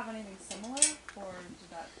Egyptians have anything similar, or did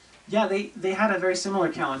that... Yeah, they had a very similar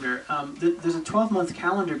calendar. There's a 12-month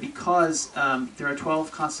calendar because there are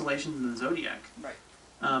 12 constellations in the zodiac. Right.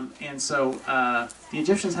 And so the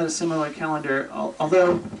Egyptians had a similar calendar,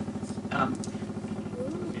 although...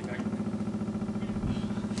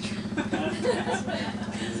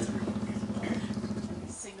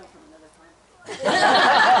 Signal from another planet.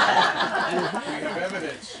 We have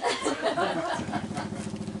evidence.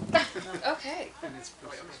 Okay.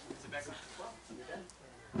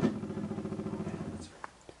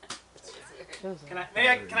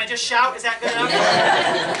 Can I just shout? Is that good enough?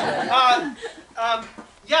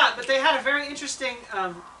 Yeah, but they had a very interesting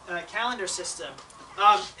calendar system.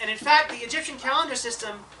 And in fact, the Egyptian calendar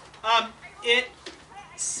system, it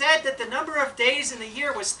said that the number of days in the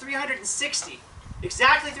year was 360.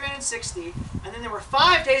 Exactly 360. And then there were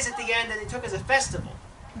 5 days at the end that they took as a festival.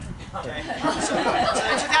 Okay. So they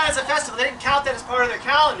took that as a festival. They didn't count that as part of their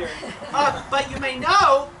calendar. But you may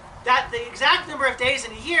know that the exact number of days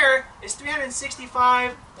in a year is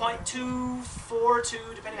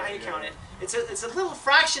 365.242, depending on how you count it. It's a little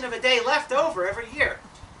fraction of a day left over every year.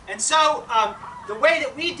 And so the way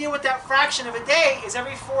that we deal with that fraction of a day is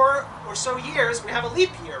every 4 or so years we have a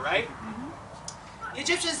leap year, right? The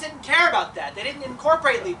Egyptians didn't care about that. They didn't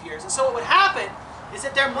incorporate leap years. And so what would happen is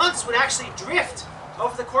that their months would actually drift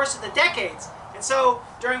over the course of the decades. And so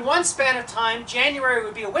during one span of time, January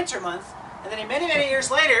would be a winter month, and then many, many years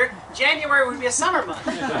later, January would be a summer month.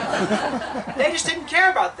 They just didn't care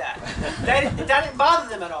about that. That didn't bother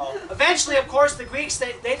them at all. Eventually, of course, the Greeks,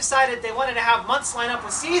 they decided they wanted to have months line up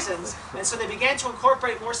with seasons, and so they began to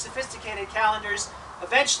incorporate more sophisticated calendars.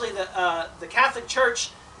 Eventually, the Catholic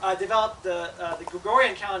Church developed the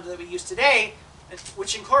Gregorian calendar that we use today,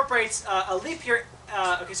 which incorporates a leap year.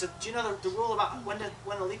 Okay, so do you know the rule about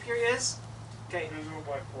when a leap year is? Okay. Divisible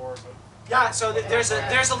by 4, but... Yeah, so there's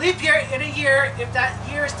a leap year in a year if that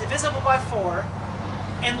year is divisible by 4,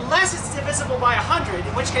 unless it's divisible by 100,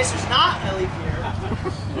 in which case there's not a leap year,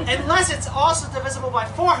 unless it's also divisible by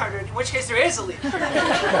 400, in which case there is a leap year.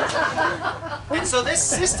 And so this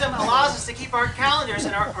system allows us to keep our calendars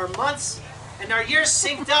and our months and our years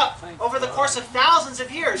synced up over the course of thousands of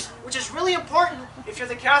years, which is really important if you're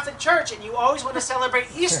the Catholic Church and you always want to celebrate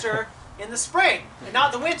Easter in the spring and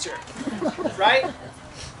not the winter, right?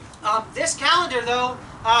 This calendar, though,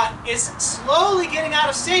 is slowly getting out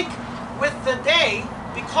of sync with the day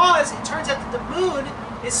because it turns out that the moon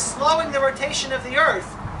is slowing the rotation of the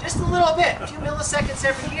Earth just a little bit, a few milliseconds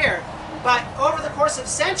every year. But over the course of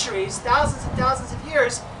centuries, thousands and thousands of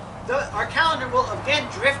years, our calendar will again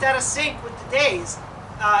drift out of sync with the days.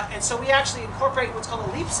 And so we actually incorporate what's called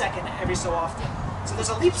a leap second every so often. So there's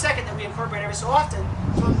a leap second that we incorporate every so often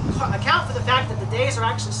to account for the fact that the days are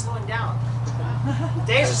actually slowing down. The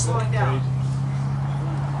days are slowing down.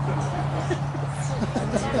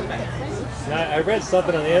 Now, I read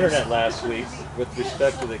something on the internet last week with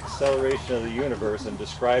respect to the acceleration of the universe and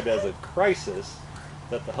described as a crisis,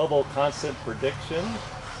 that the Hubble constant prediction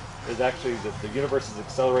is actually that the universe is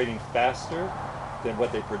accelerating faster than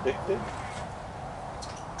what they predicted.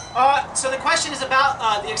 So the question is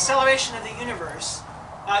about the acceleration of the universe.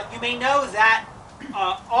 You may know that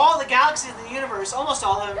all the galaxies in the universe, almost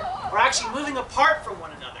all of them, are actually moving apart from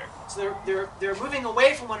one another. So they're moving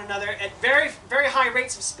away from one another at very, very high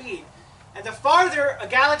rates of speed. And the farther a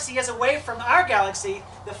galaxy is away from our galaxy,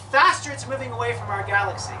 the faster it's moving away from our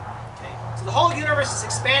galaxy. Okay? So the whole universe is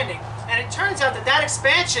expanding. And it turns out that that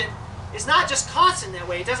expansion is not just constant that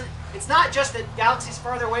way. It's not just that galaxies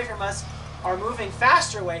farther away from us are moving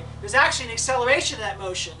faster away. There's actually an acceleration of that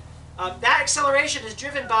motion. That acceleration is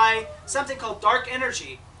driven by something called dark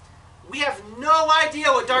energy. We have no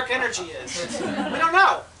idea what dark energy is. We don't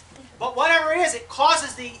know. But whatever it is, it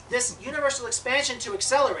causes this universal expansion to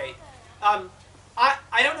accelerate.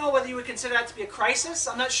 I don't know whether you would consider that to be a crisis.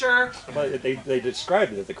 I'm not sure. But they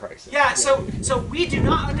described it as a crisis. Yeah, so we do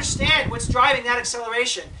not understand what's driving that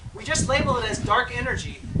acceleration. We just label it as dark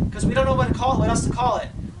energy because we don't know what else to call it.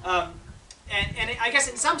 And I guess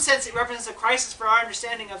in some sense it represents a crisis for our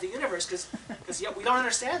understanding of the universe because we don't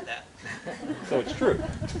understand that. So it's true.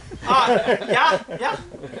 Yeah.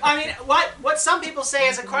 I mean, what some people say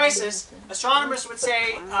is a crisis, astronomers would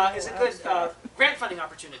say is a good grant funding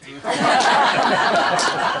opportunity.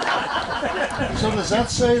 So does that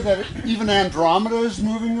say that even Andromeda is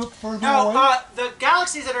moving up further away? No, the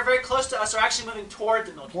galaxies that are very close to us are actually moving toward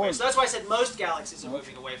the Milky Way. So that's why I said most galaxies are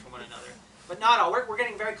moving away from one another. But not all. We're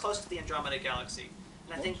getting very close to the Andromeda galaxy.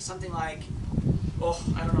 And I think something like, I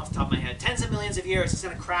don't know off the top of my head, tens of millions of years it's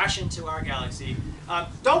going to crash into our galaxy.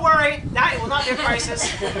 Don't worry, that will not be a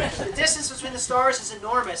crisis. The distance between the stars is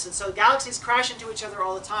enormous, and so galaxies crash into each other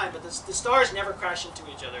all the time, but the stars never crash into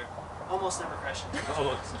each other. Almost never crash into each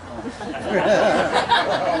other.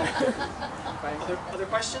 Other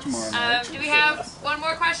questions? Do we have one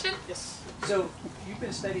more question? Yes. So, you've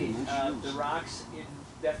been studying the rocks in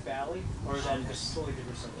Death Valley, or is that just totally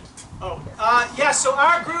different something? Yeah, so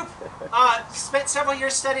our group spent several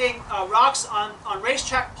years studying rocks on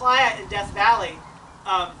Racetrack, Playa in Death Valley.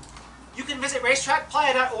 You can visit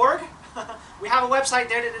racetrackplaya.org. We have a website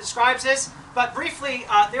there that describes this. But briefly,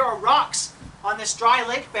 there are rocks on this dry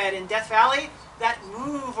lake bed in Death Valley that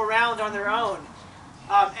move around on their own.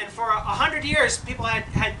 And for 100 years, people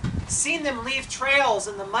had seen them leave trails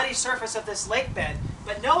in the muddy surface of this lake bed,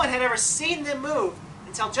 but no one had ever seen them move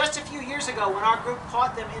until just a few years ago when our group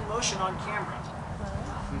caught them in motion on camera.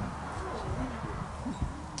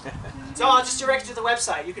 So I'll just direct you to the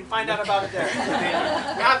website. You can find out about it there. We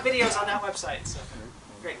have videos on that website. So.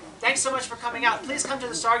 Great. Thanks so much for coming out. Please come to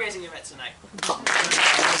the stargazing event tonight. All right.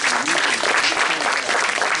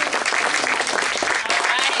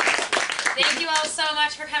 Thank you all so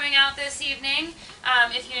much for coming out this evening.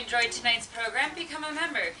 If you enjoyed tonight's program, become a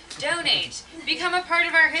member, donate, become a part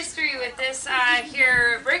of our history with this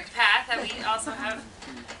here brick path that we also have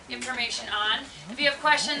information on. If you have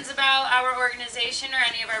questions about our organization or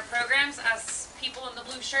any of our programs, us people in the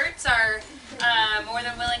blue shirts are more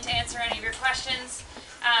than willing to answer any of your questions.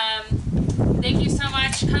 Thank you so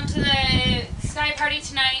much. Come to the Sky Party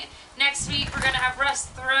tonight. Next week we're going to have Russ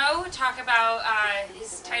Thoreau talk about,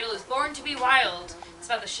 his title is Born to be Wild. It's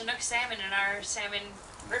about the Chinook salmon in our salmon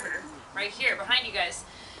river right here behind you guys.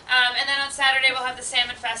 And then on Saturday we'll have the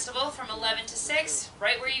Salmon Festival from 11 to 6,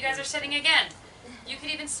 right where you guys are sitting again. You could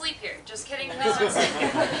even sleep here. Just kidding. Please don't sleep here.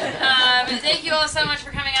 Thank you all so much for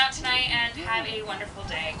coming out tonight, and have a wonderful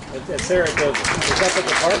day. And Sarah, is that at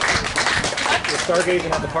the park? The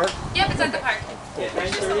stargazing at the park? Yep, it's at the park.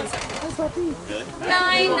 9:30.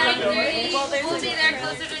 9:30. We'll be there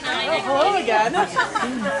closer to 9. Hello again.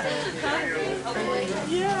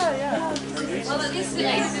 Yeah. Well, at least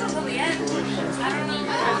tonight is until the end. I don't know.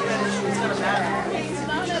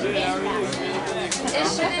 It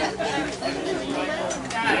shouldn't.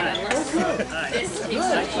 This takes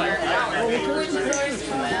like 4 hours, which is always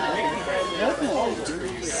too bad.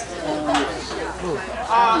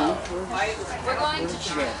 We're going to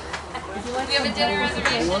try. We have a dinner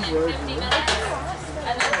reservation in 50 minutes.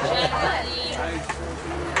 And then generally,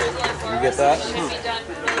 You get that? should be done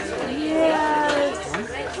relatively Yeah,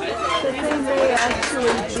 the thing may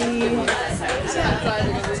actually be.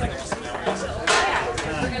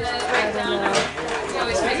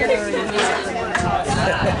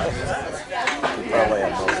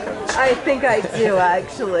 I think I do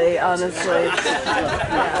actually, honestly.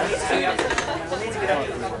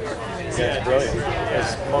 Yeah, it's brilliant.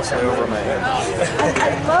 It's mostly over my head. I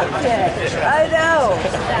loved it. I know.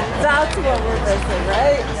 That's what we're missing,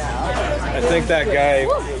 right? I think that guy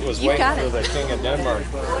was You waiting got for it. the king of Denmark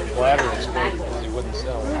bladder explode because he wouldn't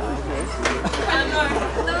sell.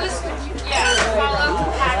 Those, yeah,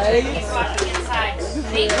 follow packaging walking inside.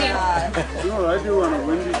 Thank you. You know what I do on a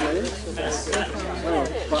windy day?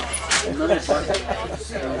 Another bucket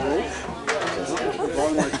and rope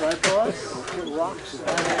along my tripod. Put rocks in it.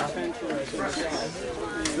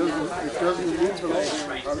 It doesn't move at all.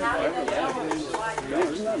 No,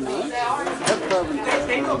 isn't that nice? That's carbon.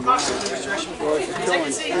 They go approximately in this direction before. Because I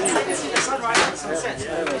can see the sunrise and the sunset.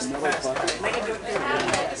 They can do it.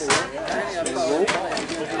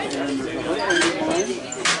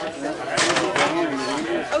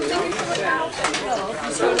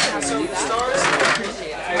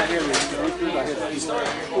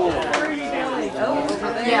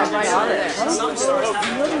 Yeah, right on it. Some stars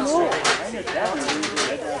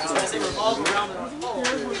as they revolve around the North Pole.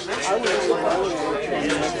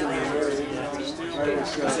 You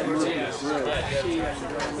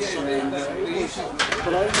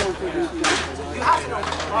have to know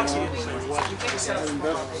rocks you can't set up. You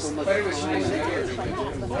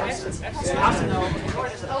have to know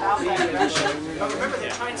but remember they're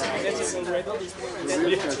trying to make this They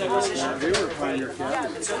were pioneer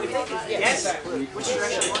captains. so if they can guess which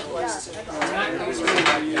direction one was to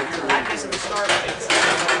that gives them a star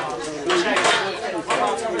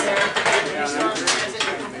over there.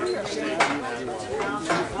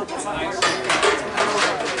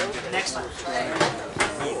 Next time.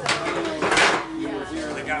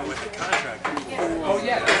 The guy with the contract. Oh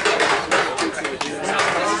yeah.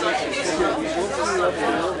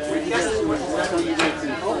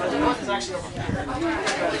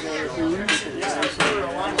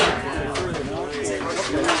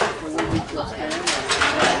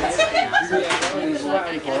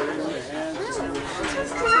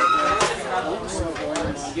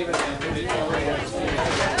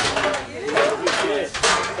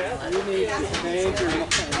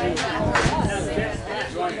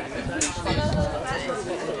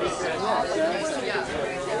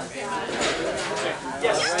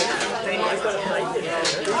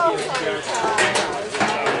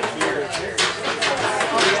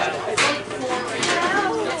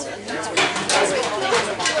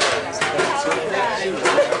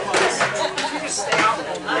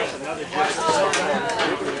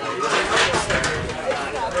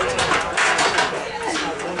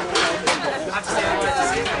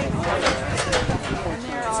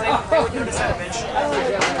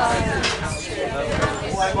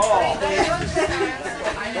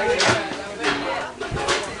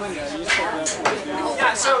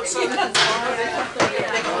 Yeah, so they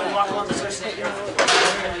can walk along the surface of the Earth,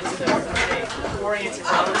 oriented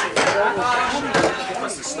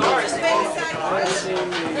because the stars,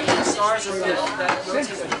 the stars are that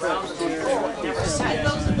rotate around the pole never set.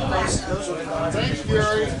 Those are the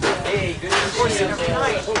hey, good. Of course, every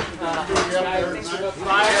night things would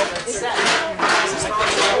rise and set. The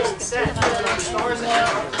stars are always set. The stars are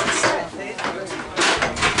set.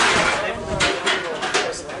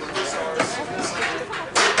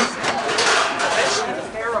 Eventually, the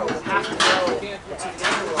pharaoh will have to go to the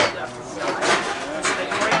underworld after he dies. So they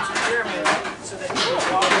orient the pyramid so that he will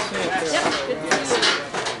walk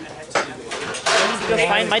Go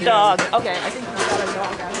find my dog. Okay, I think we've got a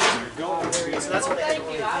dog. So that's what they do.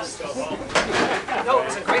 No,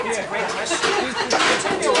 it's a great question. It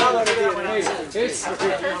took me a while to figure out when I was in the States. But I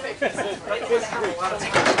have a lot of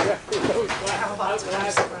time. I have a lot of time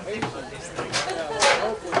to think about these things.